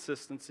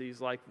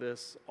inconsistencies like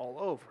this all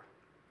over.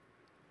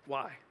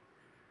 Why?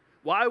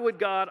 Why would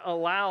God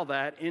allow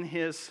that in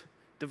His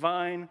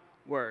divine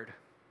word?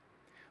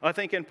 I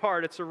think in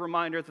part it's a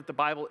reminder that the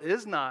Bible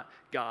is not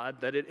God,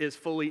 that it is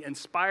fully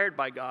inspired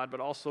by God, but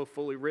also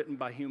fully written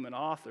by human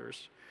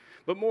authors.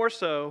 But more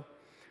so,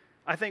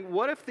 I think,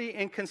 what if the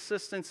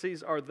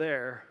inconsistencies are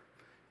there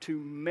to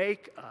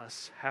make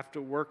us have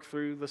to work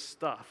through the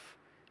stuff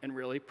and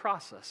really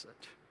process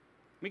it?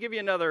 Let me give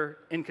you another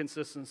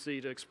inconsistency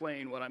to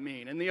explain what I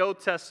mean. In the Old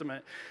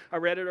Testament, I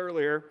read it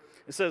earlier,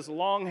 it says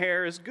long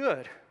hair is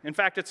good. In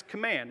fact, it's a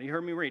command. You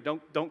heard me read,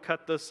 don't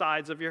cut the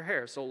sides of your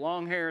hair. So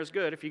long hair is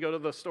good. If you go to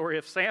the story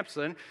of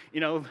Samson,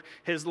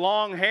 his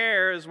long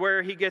hair is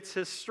where he gets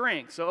his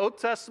strength. So Old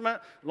Testament,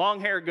 long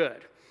hair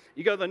good.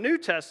 You go to the New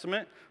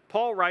Testament,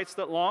 Paul writes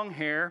that long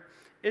hair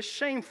is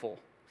shameful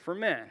for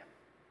men.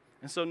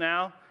 And so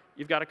now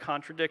you've got a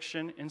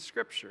contradiction in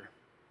Scripture.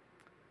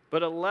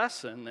 But a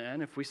lesson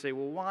then, if we say,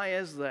 well, why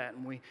is that?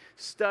 And we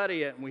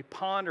study it and we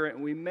ponder it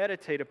and we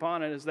meditate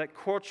upon it, is that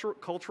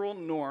cultural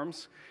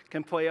norms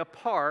can play a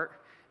part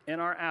in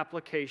our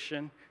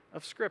application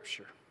of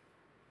Scripture.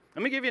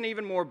 Let me give you an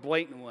even more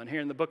blatant one here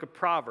in the book of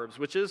Proverbs,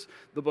 which is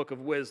the book of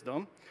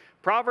wisdom.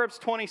 Proverbs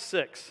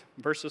 26,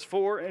 verses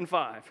 4 and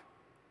 5.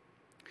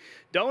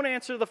 Don't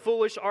answer the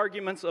foolish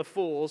arguments of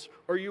fools,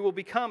 or you will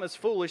become as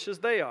foolish as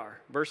they are.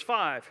 Verse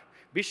 5.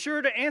 Be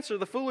sure to answer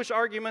the foolish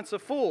arguments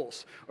of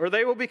fools, or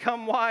they will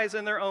become wise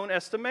in their own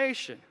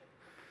estimation.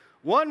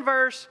 One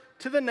verse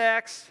to the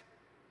next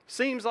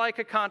seems like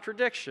a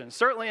contradiction.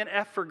 Certainly an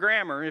F for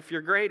grammar if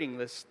you're grading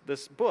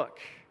this book.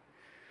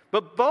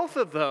 But both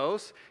of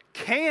those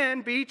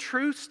can be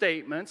true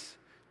statements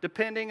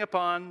depending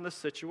upon the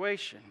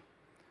situation.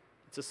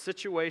 It's a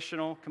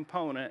situational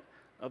component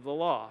of the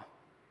law.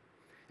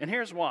 And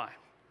here's why.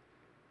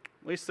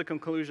 At least the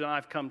conclusion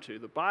I've come to.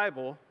 The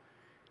Bible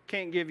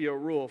can't give you a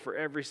rule for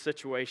every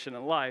situation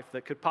in life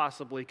that could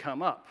possibly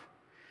come up.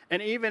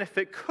 And even if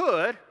it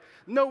could,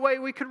 no way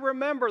we could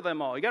remember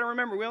them all. You got to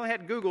remember, we only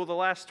had Google the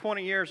last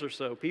 20 years or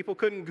so. People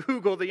couldn't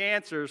Google the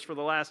answers for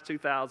the last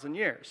 2,000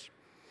 years.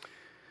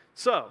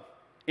 So,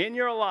 in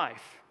your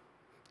life,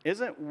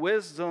 isn't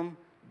wisdom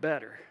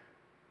better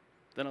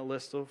than a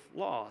list of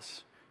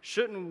laws?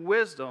 Shouldn't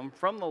wisdom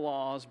from the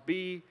laws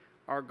be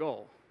our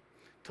goal?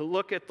 To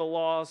look at the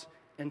law's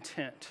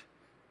intent,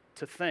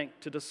 to think,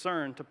 to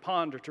discern, to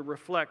ponder, to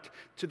reflect,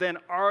 to then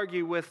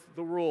argue with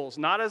the rules,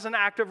 not as an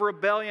act of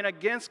rebellion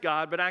against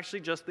God, but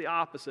actually just the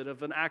opposite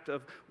of an act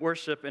of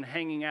worship and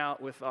hanging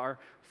out with our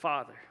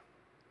Father.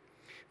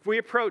 If we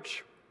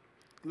approach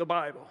the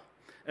Bible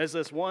as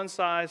this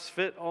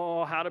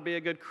one-size-fits-all, how to be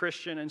a good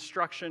Christian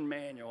instruction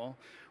manual,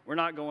 we're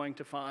not going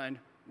to find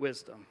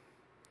wisdom.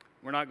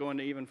 We're not going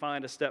to even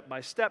find a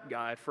step-by-step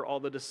guide for all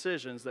the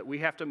decisions that we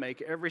have to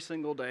make every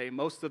single day,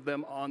 most of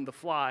them on the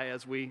fly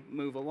as we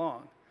move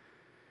along.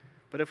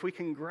 But if we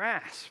can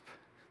grasp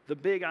the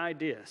big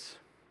ideas,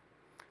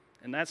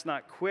 and that's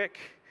not quick,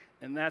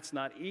 and that's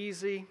not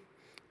easy,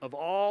 of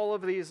all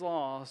of these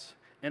laws,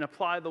 and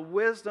apply the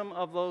wisdom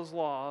of those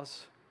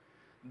laws,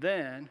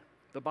 then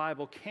the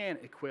Bible can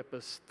equip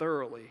us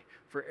thoroughly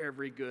for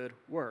every good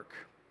work.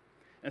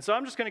 And so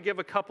I'm just going to give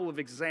a couple of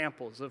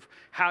examples of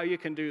how you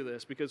can do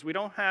this, because we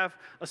don't have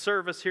a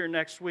service here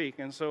next week.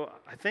 And so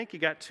I think you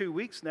got 2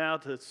 weeks now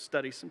to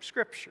study some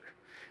Scripture.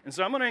 And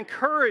so I'm going to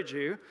encourage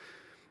you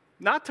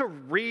not to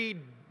read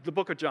the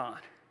book of John.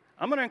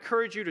 I'm going to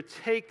encourage you to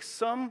take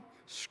some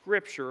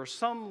Scripture or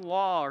some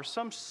law or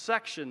some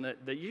section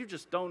that you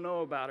just don't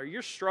know about or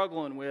you're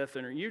struggling with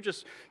or you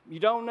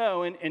don't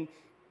know and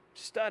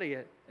study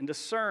it and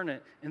discern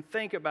it and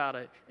think about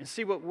it and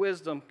see what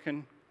wisdom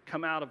can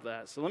come out of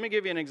that. So let me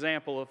give you an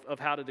example of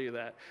how to do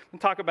that. I'm going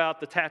to talk about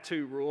the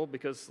tattoo rule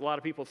because a lot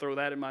of people throw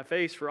that in my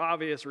face for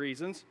obvious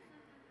reasons.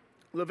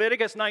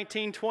 Leviticus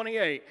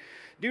 19:28.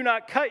 Do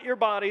not cut your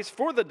bodies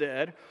for the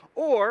dead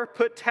or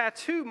put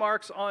tattoo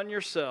marks on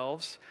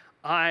yourselves.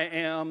 I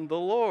am the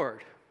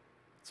Lord.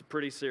 It's a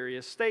pretty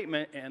serious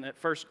statement, and at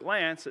first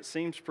glance, it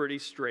seems pretty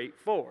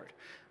straightforward.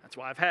 That's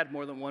why I've had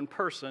more than one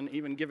person,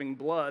 even giving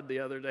blood the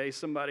other day,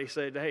 somebody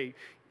said, hey,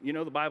 you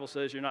know the Bible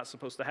says you're not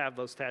supposed to have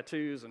those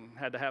tattoos, and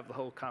had to have the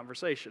whole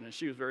conversation, and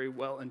she was very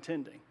well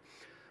intending.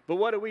 But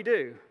what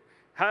do?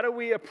 How do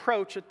we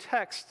approach a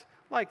text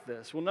like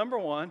this? Well, number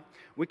one,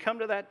 we come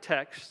to that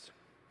text,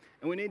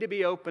 and we need to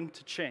be open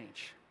to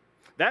change.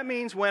 That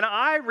means when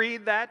I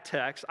read that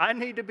text, I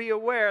need to be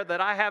aware that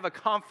I have a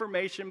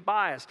confirmation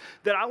bias,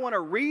 that I want to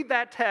read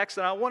that text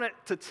and I want it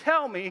to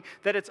tell me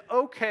that it's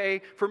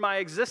okay for my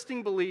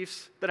existing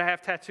beliefs that I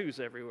have tattoos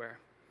everywhere.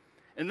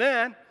 And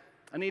then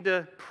I need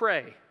to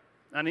pray.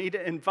 I need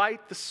to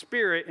invite the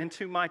Spirit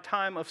into my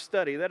time of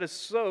study. That is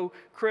so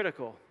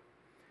critical.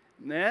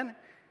 And then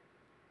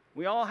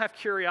we all have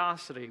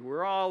curiosity.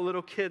 We're all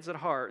little kids at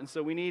heart, and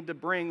so we need to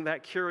bring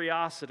that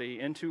curiosity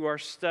into our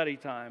study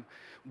time.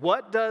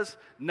 What does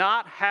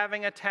not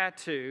having a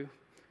tattoo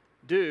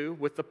do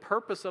with the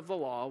purpose of the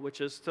law, which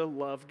is to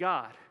love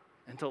God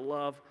and to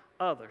love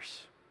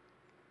others?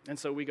 And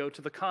so we go to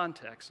the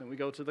context and we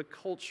go to the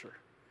culture.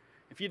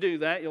 If you do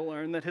that, you'll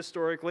learn that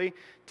historically,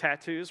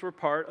 tattoos were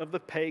part of the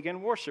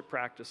pagan worship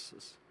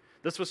practices.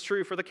 This was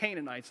true for the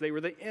Canaanites. They were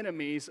the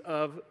enemies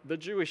of the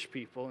Jewish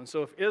people. And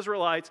so if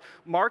Israelites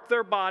marked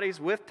their bodies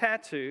with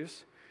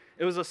tattoos,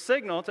 it was a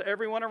signal to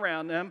everyone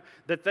around them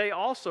that they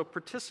also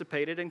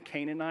participated in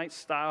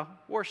Canaanite-style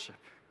worship.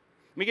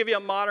 Let me give you a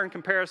modern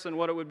comparison of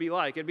what it would be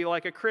like. It'd be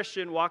like a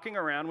Christian walking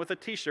around with a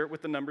t-shirt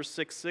with the number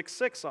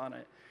 666 on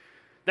it.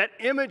 That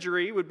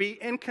imagery would be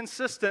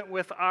inconsistent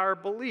with our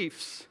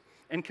beliefs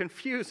and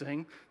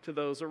confusing to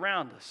those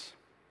around us.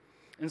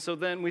 And so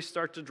then we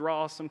start to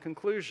draw some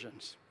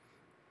conclusions.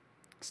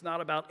 It's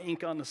not about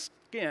ink on the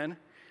skin.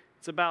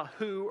 It's about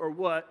who or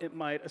what it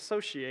might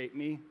associate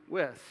me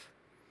with.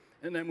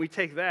 And then we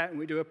take that and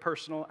we do a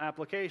personal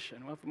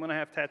application. Well, if I'm going to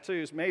have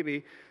tattoos,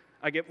 maybe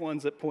I get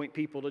ones that point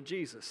people to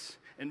Jesus.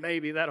 And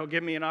maybe that'll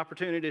give me an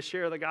opportunity to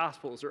share the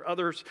Gospels, or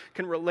others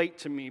can relate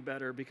to me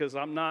better because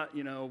I'm not,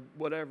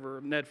 whatever,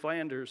 Ned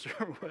Flanders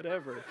or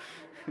whatever.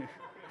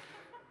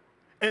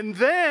 And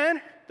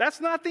then,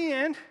 that's not the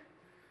end.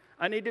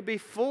 I need to be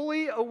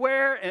fully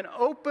aware and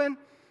open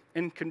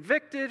and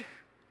convicted,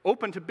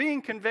 open to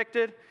being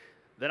convicted,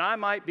 that I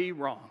might be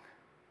wrong.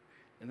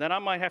 And that I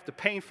might have to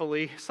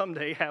painfully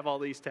someday have all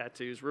these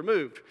tattoos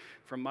removed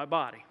from my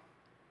body.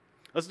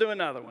 Let's do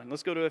another one.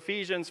 Let's go to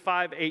Ephesians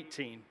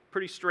 5:18.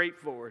 Pretty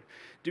straightforward.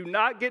 Do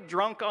not get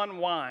drunk on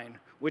wine,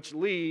 which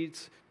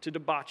leads to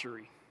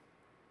debauchery.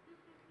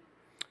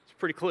 It's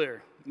pretty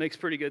clear. Makes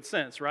pretty good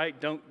sense, right?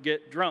 Don't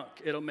get drunk.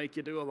 It'll make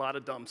you do a lot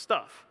of dumb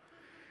stuff.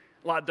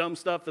 A lot of dumb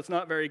stuff that's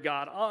not very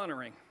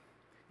God-honoring.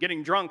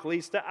 Getting drunk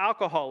leads to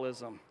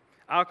alcoholism.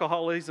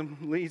 Alcoholism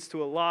leads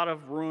to a lot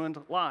of ruined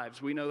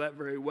lives. We know that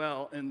very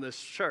well in this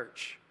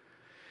church.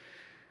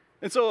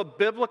 And so a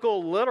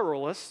biblical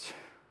literalist,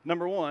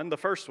 number one, the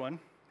first one,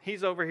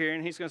 he's over here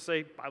and he's going to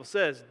say, the Bible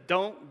says,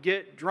 don't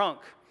get drunk.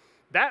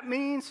 That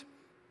means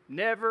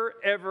never,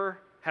 ever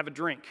have a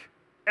drink.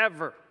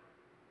 Ever.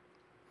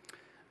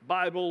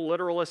 Bible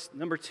literalist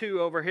number two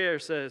over here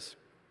says,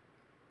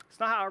 it's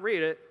not how I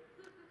read it.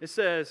 It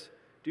says,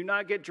 do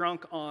not get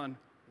drunk on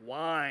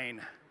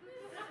wine.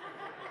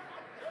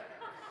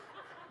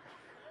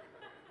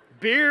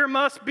 Beer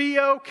must be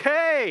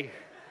okay.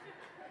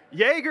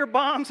 Jaeger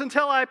bombs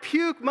until I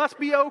puke must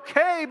be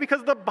okay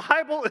because the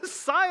Bible is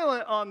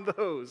silent on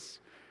those.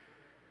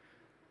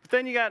 But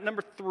then you got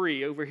number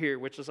three over here,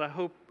 which is I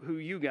hope who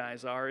you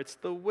guys are. It's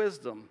the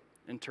wisdom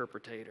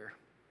interpretator.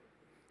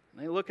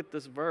 And they look at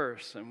this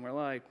verse and we're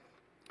like,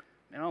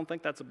 man, I don't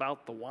think that's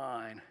about the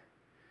wine.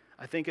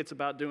 I think it's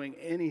about doing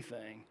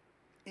anything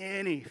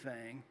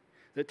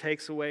that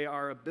takes away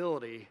our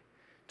ability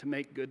to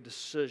make good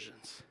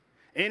decisions.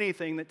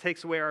 Anything that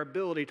takes away our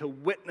ability to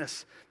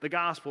witness the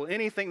gospel.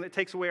 Anything that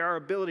takes away our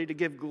ability to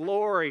give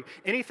glory.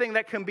 Anything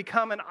that can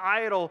become an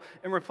idol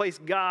and replace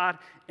God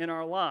in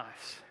our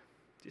lives.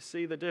 Do you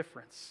see the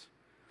difference?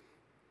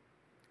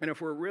 And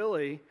if we're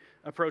really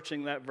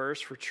approaching that verse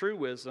for true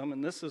wisdom,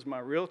 and this is my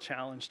real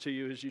challenge to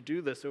you as you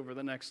do this over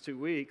the next 2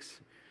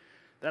 weeks,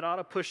 that ought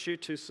to push you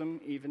to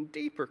some even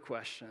deeper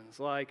questions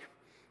like,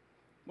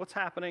 what's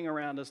happening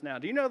around us now?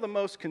 Do you know the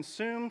most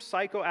consumed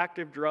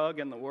psychoactive drug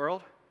in the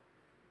world?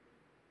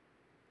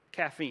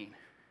 Caffeine.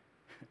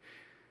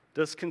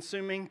 Does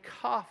consuming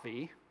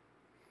coffee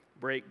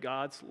break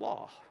God's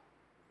law?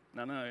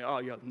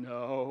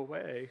 No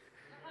way.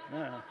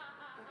 No.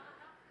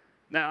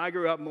 Now, I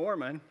grew up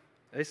Mormon.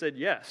 They said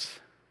yes.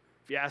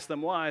 If you ask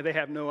them why, they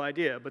have no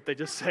idea, but they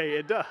just say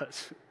it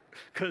does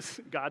because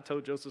God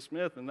told Joseph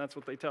Smith, and that's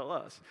what they tell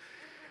us.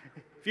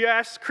 If you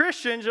ask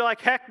Christians, you're like,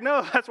 heck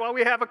no, that's why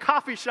we have a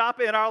coffee shop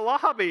in our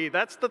lobby.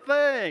 That's the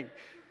thing.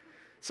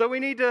 So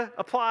we need to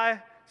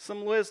apply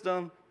some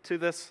wisdom to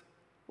this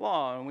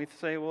law. And we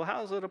say, well,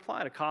 how does it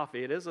apply to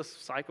coffee? It is a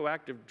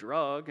psychoactive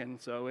drug,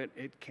 and so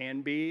it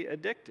can be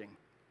addicting.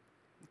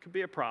 It could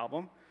be a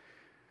problem.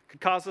 It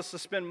could cause us to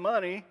spend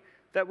money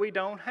that we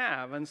don't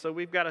have. And so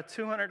we've got a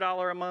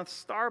 $200 a month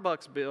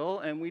Starbucks bill,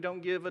 and we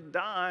don't give a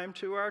dime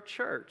to our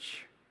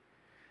church.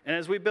 And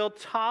as we build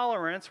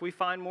tolerance, we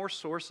find more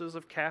sources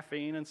of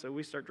caffeine, and so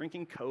we start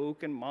drinking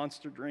Coke and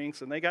Monster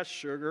drinks, and they got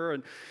sugar,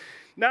 and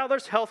now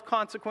there's health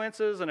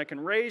consequences, and it can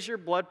raise your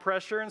blood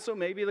pressure, and so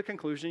maybe the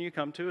conclusion you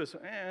come to is,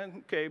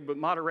 okay, but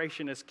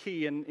moderation is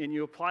key, and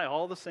you apply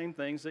all the same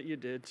things that you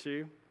did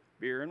to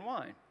beer and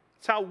wine.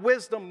 It's how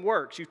wisdom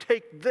works. You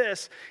take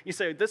this, you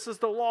say, this is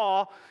the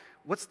law.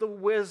 What's the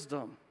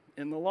wisdom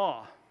in the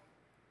law?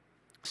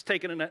 Let's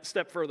take it a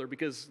step further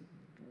because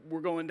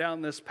we're going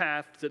down this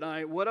path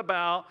tonight. What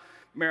about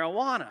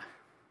marijuana?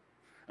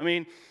 I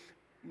mean,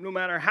 no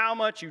matter how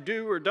much you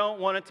do or don't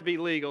want it to be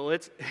legal,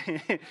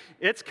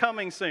 it's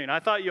coming soon. I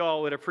thought you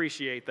all would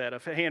appreciate that. A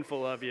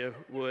handful of you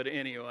would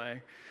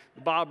anyway.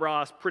 Bob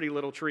Ross, Pretty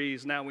Little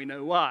Trees, now we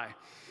know why.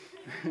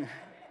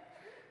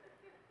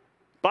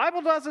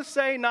 Bible doesn't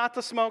say not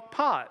to smoke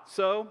pot,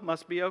 so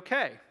must be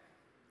okay.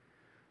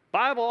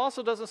 Bible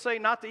also doesn't say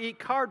not to eat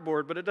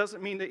cardboard, but it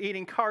doesn't mean that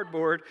eating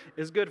cardboard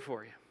is good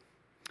for you.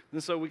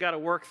 And so we got to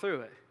work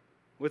through it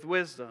with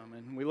wisdom,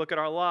 and we look at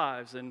our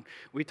lives, and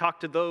we talk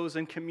to those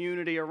in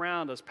community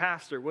around us.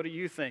 Pastor, what do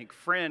you think?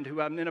 Friend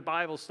who I'm in a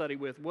Bible study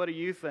with, what do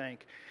you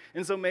think?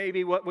 And so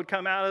maybe what would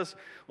come out is,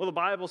 well, the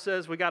Bible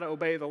says we got to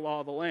obey the law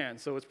of the land.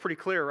 So it's pretty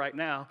clear right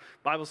now.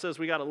 The Bible says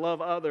we got to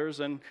love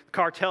others, and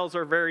cartels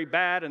are very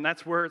bad, and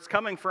that's where it's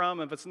coming from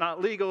if it's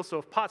not legal. So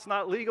if pot's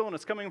not legal and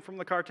it's coming from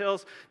the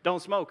cartels,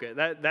 don't smoke it.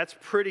 That's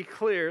pretty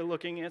clear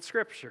looking at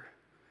Scripture.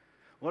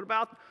 What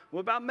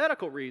about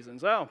medical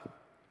reasons? Oh,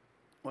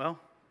 well,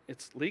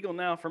 it's legal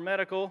now for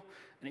medical.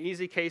 An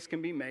easy case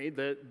can be made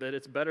that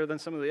it's better than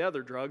some of the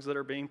other drugs that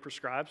are being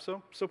prescribed,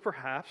 so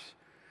perhaps.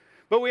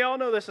 But we all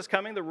know this is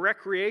coming, the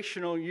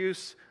recreational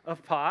use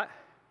of pot.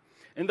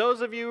 And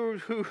those of you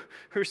who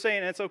are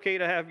saying it's okay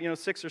to have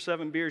 6 or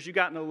 7 beers, you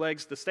got no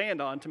legs to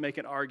stand on to make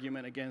an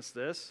argument against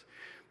this.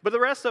 But the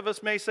rest of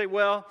us may say,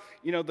 well,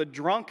 the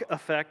drunk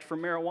effect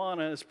from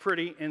marijuana is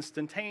pretty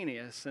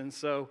instantaneous, and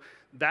so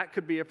that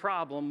could be a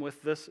problem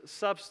with this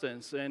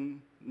substance,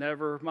 and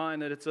never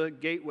mind that it's a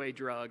gateway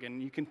drug,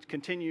 and you can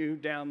continue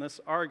down this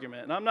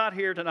argument. And I'm not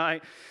here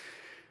tonight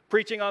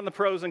preaching on the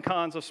pros and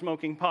cons of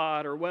smoking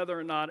pot or whether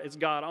or not it's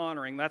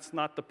God-honoring. That's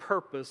not the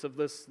purpose of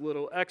this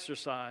little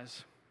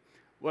exercise.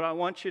 What I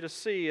want you to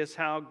see is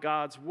how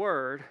God's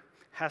Word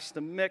has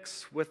to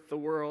mix with the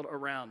world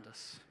around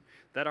us.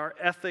 That our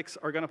ethics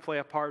are going to play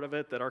a part of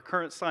it, that our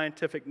current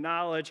scientific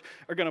knowledge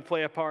are going to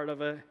play a part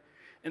of it.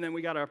 And then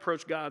we got to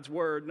approach God's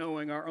Word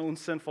knowing our own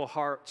sinful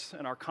hearts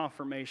and our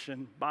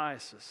confirmation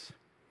biases.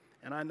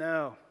 And I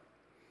know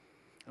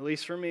At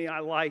least for me, I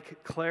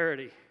like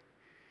clarity.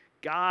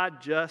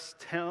 God, just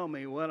tell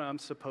me what I'm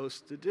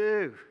supposed to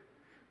do.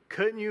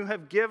 Couldn't you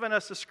have given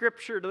us a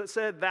scripture that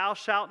said, thou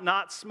shalt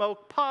not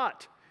smoke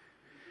pot?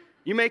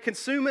 You may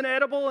consume an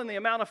edible in the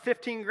amount of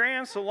 15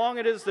 grams so long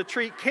it is to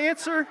treat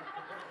cancer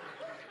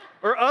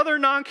or other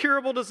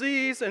non-curable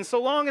disease, and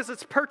so long as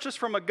it's purchased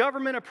from a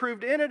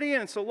government-approved entity,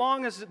 and so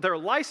long as they're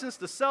licensed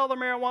to sell the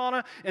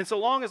marijuana, and so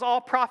long as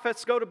all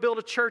profits go to build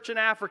a church in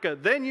Africa,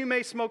 then you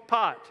may smoke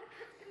pot.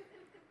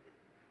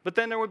 But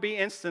then there would be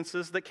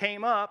instances that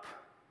came up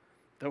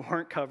that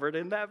weren't covered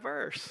in that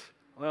verse.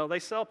 Well, they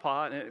sell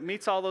pot, and it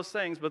meets all those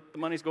things, but the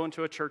money's going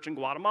to a church in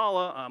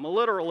Guatemala. I'm a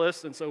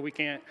literalist, and so we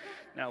can't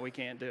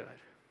do it.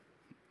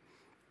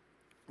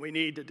 We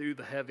need to do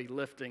the heavy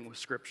lifting with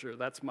Scripture.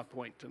 That's my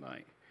point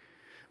tonight.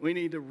 We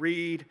need to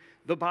read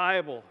the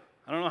Bible.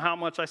 I don't know how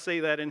much I say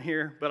that in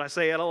here, but I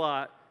say it a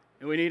lot.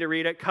 And we need to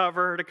read it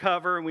cover to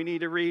cover, and we need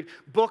to read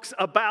books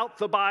about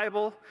the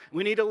Bible.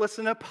 We need to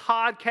listen to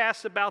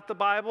podcasts about the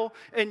Bible.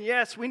 And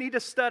yes, we need to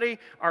study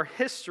our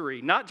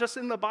history, not just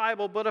in the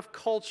Bible, but of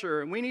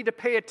culture. And we need to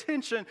pay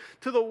attention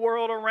to the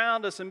world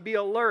around us and be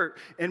alert.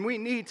 And we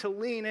need to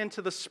lean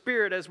into the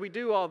Spirit as we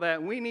do all that.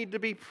 And we need to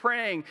be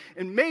praying.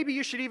 And maybe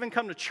you should even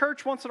come to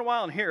church once in a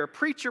while and hear a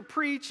preacher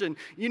preach. And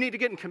you need to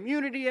get in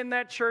community in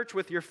that church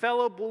with your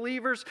fellow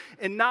believers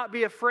and not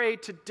be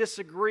afraid to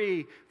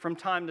disagree from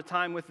time to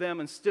time with them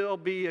and still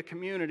be a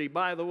community.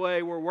 By the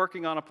way, we're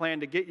working on a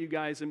plan to get you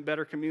guys in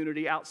better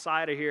community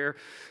outside of here.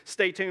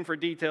 Stay tuned for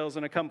details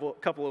in a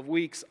couple of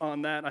weeks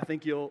on that. I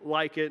think you'll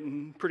like it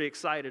and pretty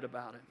excited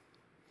about it.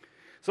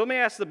 So let me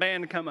ask the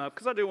band to come up,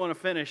 because I do want to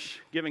finish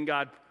giving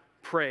God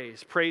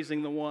praise,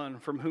 praising the one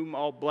from whom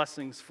all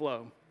blessings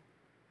flow.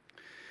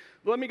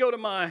 But let me go to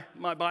my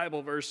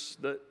Bible verse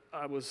that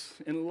I was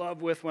in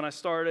love with when I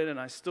started and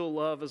I still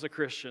love as a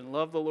Christian.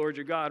 Love the Lord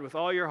your God with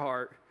all your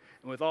heart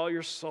and with all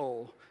your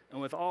soul and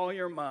with all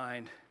your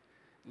mind,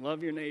 and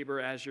love your neighbor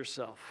as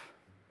yourself.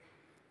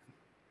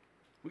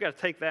 We got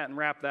to take that and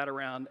wrap that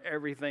around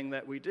everything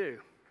that we do.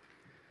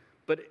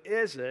 But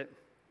is it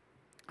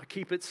a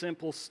keep it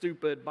simple,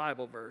 stupid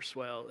Bible verse?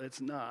 Well,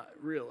 it's not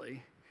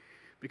really,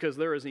 because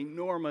there is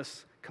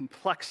enormous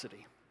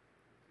complexity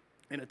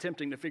in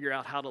attempting to figure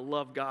out how to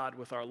love God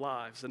with our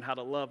lives and how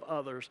to love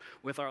others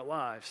with our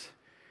lives.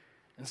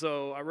 And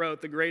so I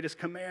wrote, the greatest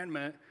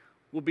commandment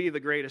will be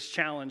the greatest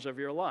challenge of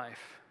your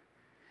life.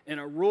 And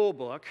a rule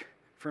book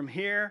from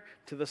here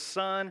to the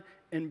sun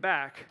and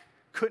back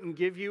couldn't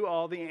give you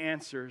all the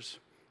answers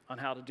on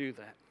how to do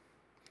that.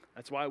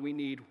 That's why we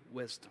need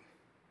wisdom.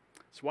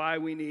 That's why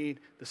we need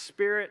the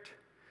Spirit.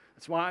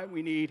 That's why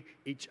we need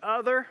each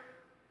other.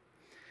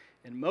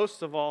 And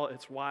most of all,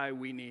 it's why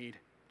we need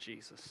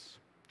Jesus.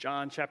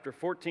 John chapter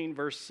 14,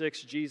 verse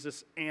 6,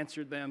 Jesus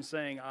answered them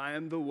saying, I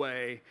am the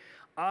way,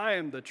 I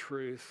am the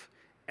truth,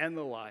 and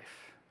the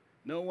life.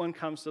 No one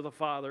comes to the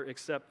Father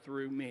except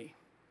through me.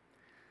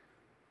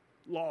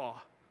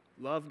 Law,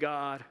 love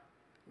God,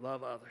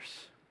 love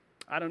others.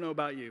 I don't know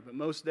about you, but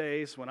most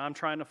days when I'm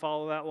trying to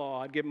follow that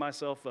law, I'd give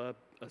myself a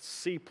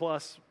C+,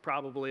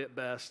 probably at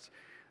best,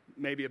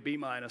 maybe a B-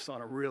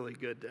 on a really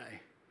good day.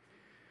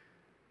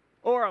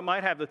 Or I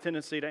might have the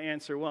tendency to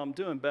answer, well, I'm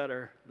doing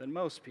better than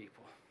most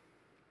people.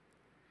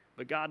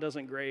 But God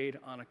doesn't grade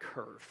on a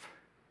curve.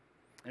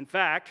 In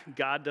fact,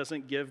 God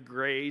doesn't give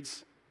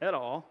grades at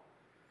all.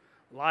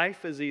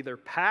 Life is either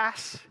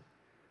pass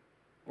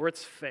or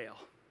it's fail.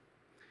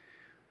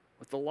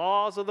 With the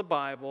laws of the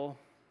Bible,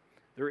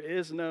 there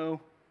is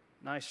no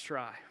nice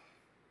try.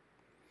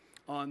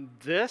 On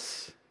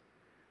this,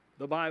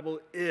 the Bible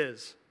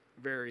is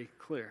very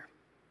clear.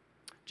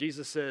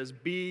 Jesus says,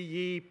 be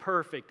ye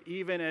perfect,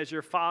 even as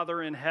your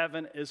Father in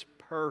heaven is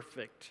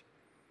perfect.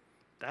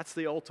 That's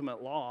the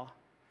ultimate law.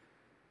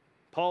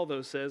 Paul,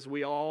 though, says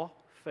we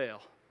all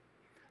fail.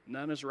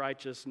 None is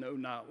righteous, no,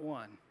 not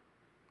one.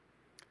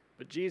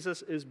 But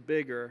Jesus is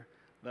bigger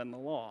than the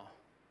law.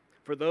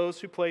 For those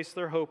who place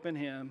their hope in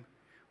him,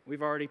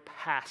 we've already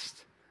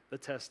passed the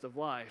test of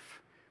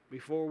life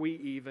before we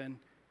even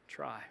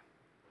try.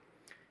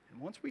 And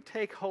once we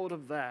take hold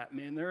of that,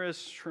 man, there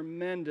is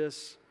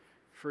tremendous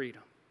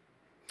freedom.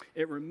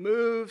 It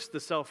removes the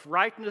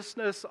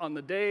self-righteousness on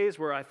the days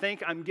where I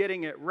think I'm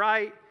getting it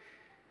right,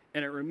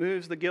 and it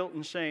removes the guilt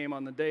and shame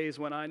on the days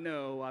when I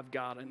know I've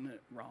gotten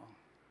it wrong.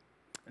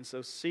 And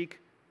so seek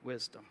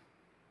wisdom.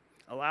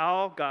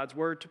 Allow God's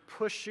word to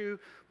push you,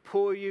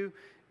 pull you,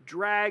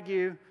 drag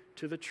you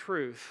to the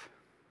truth.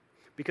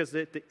 Because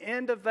at the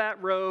end of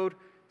that road,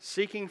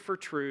 seeking for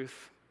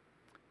truth,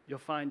 you'll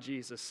find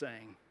Jesus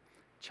saying,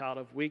 child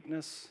of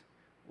weakness,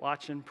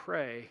 watch and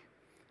pray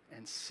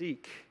and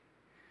seek,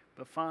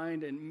 but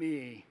find in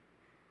me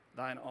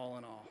thine all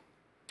in all.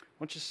 Why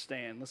don't you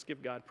stand? Let's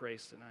give God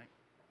praise tonight.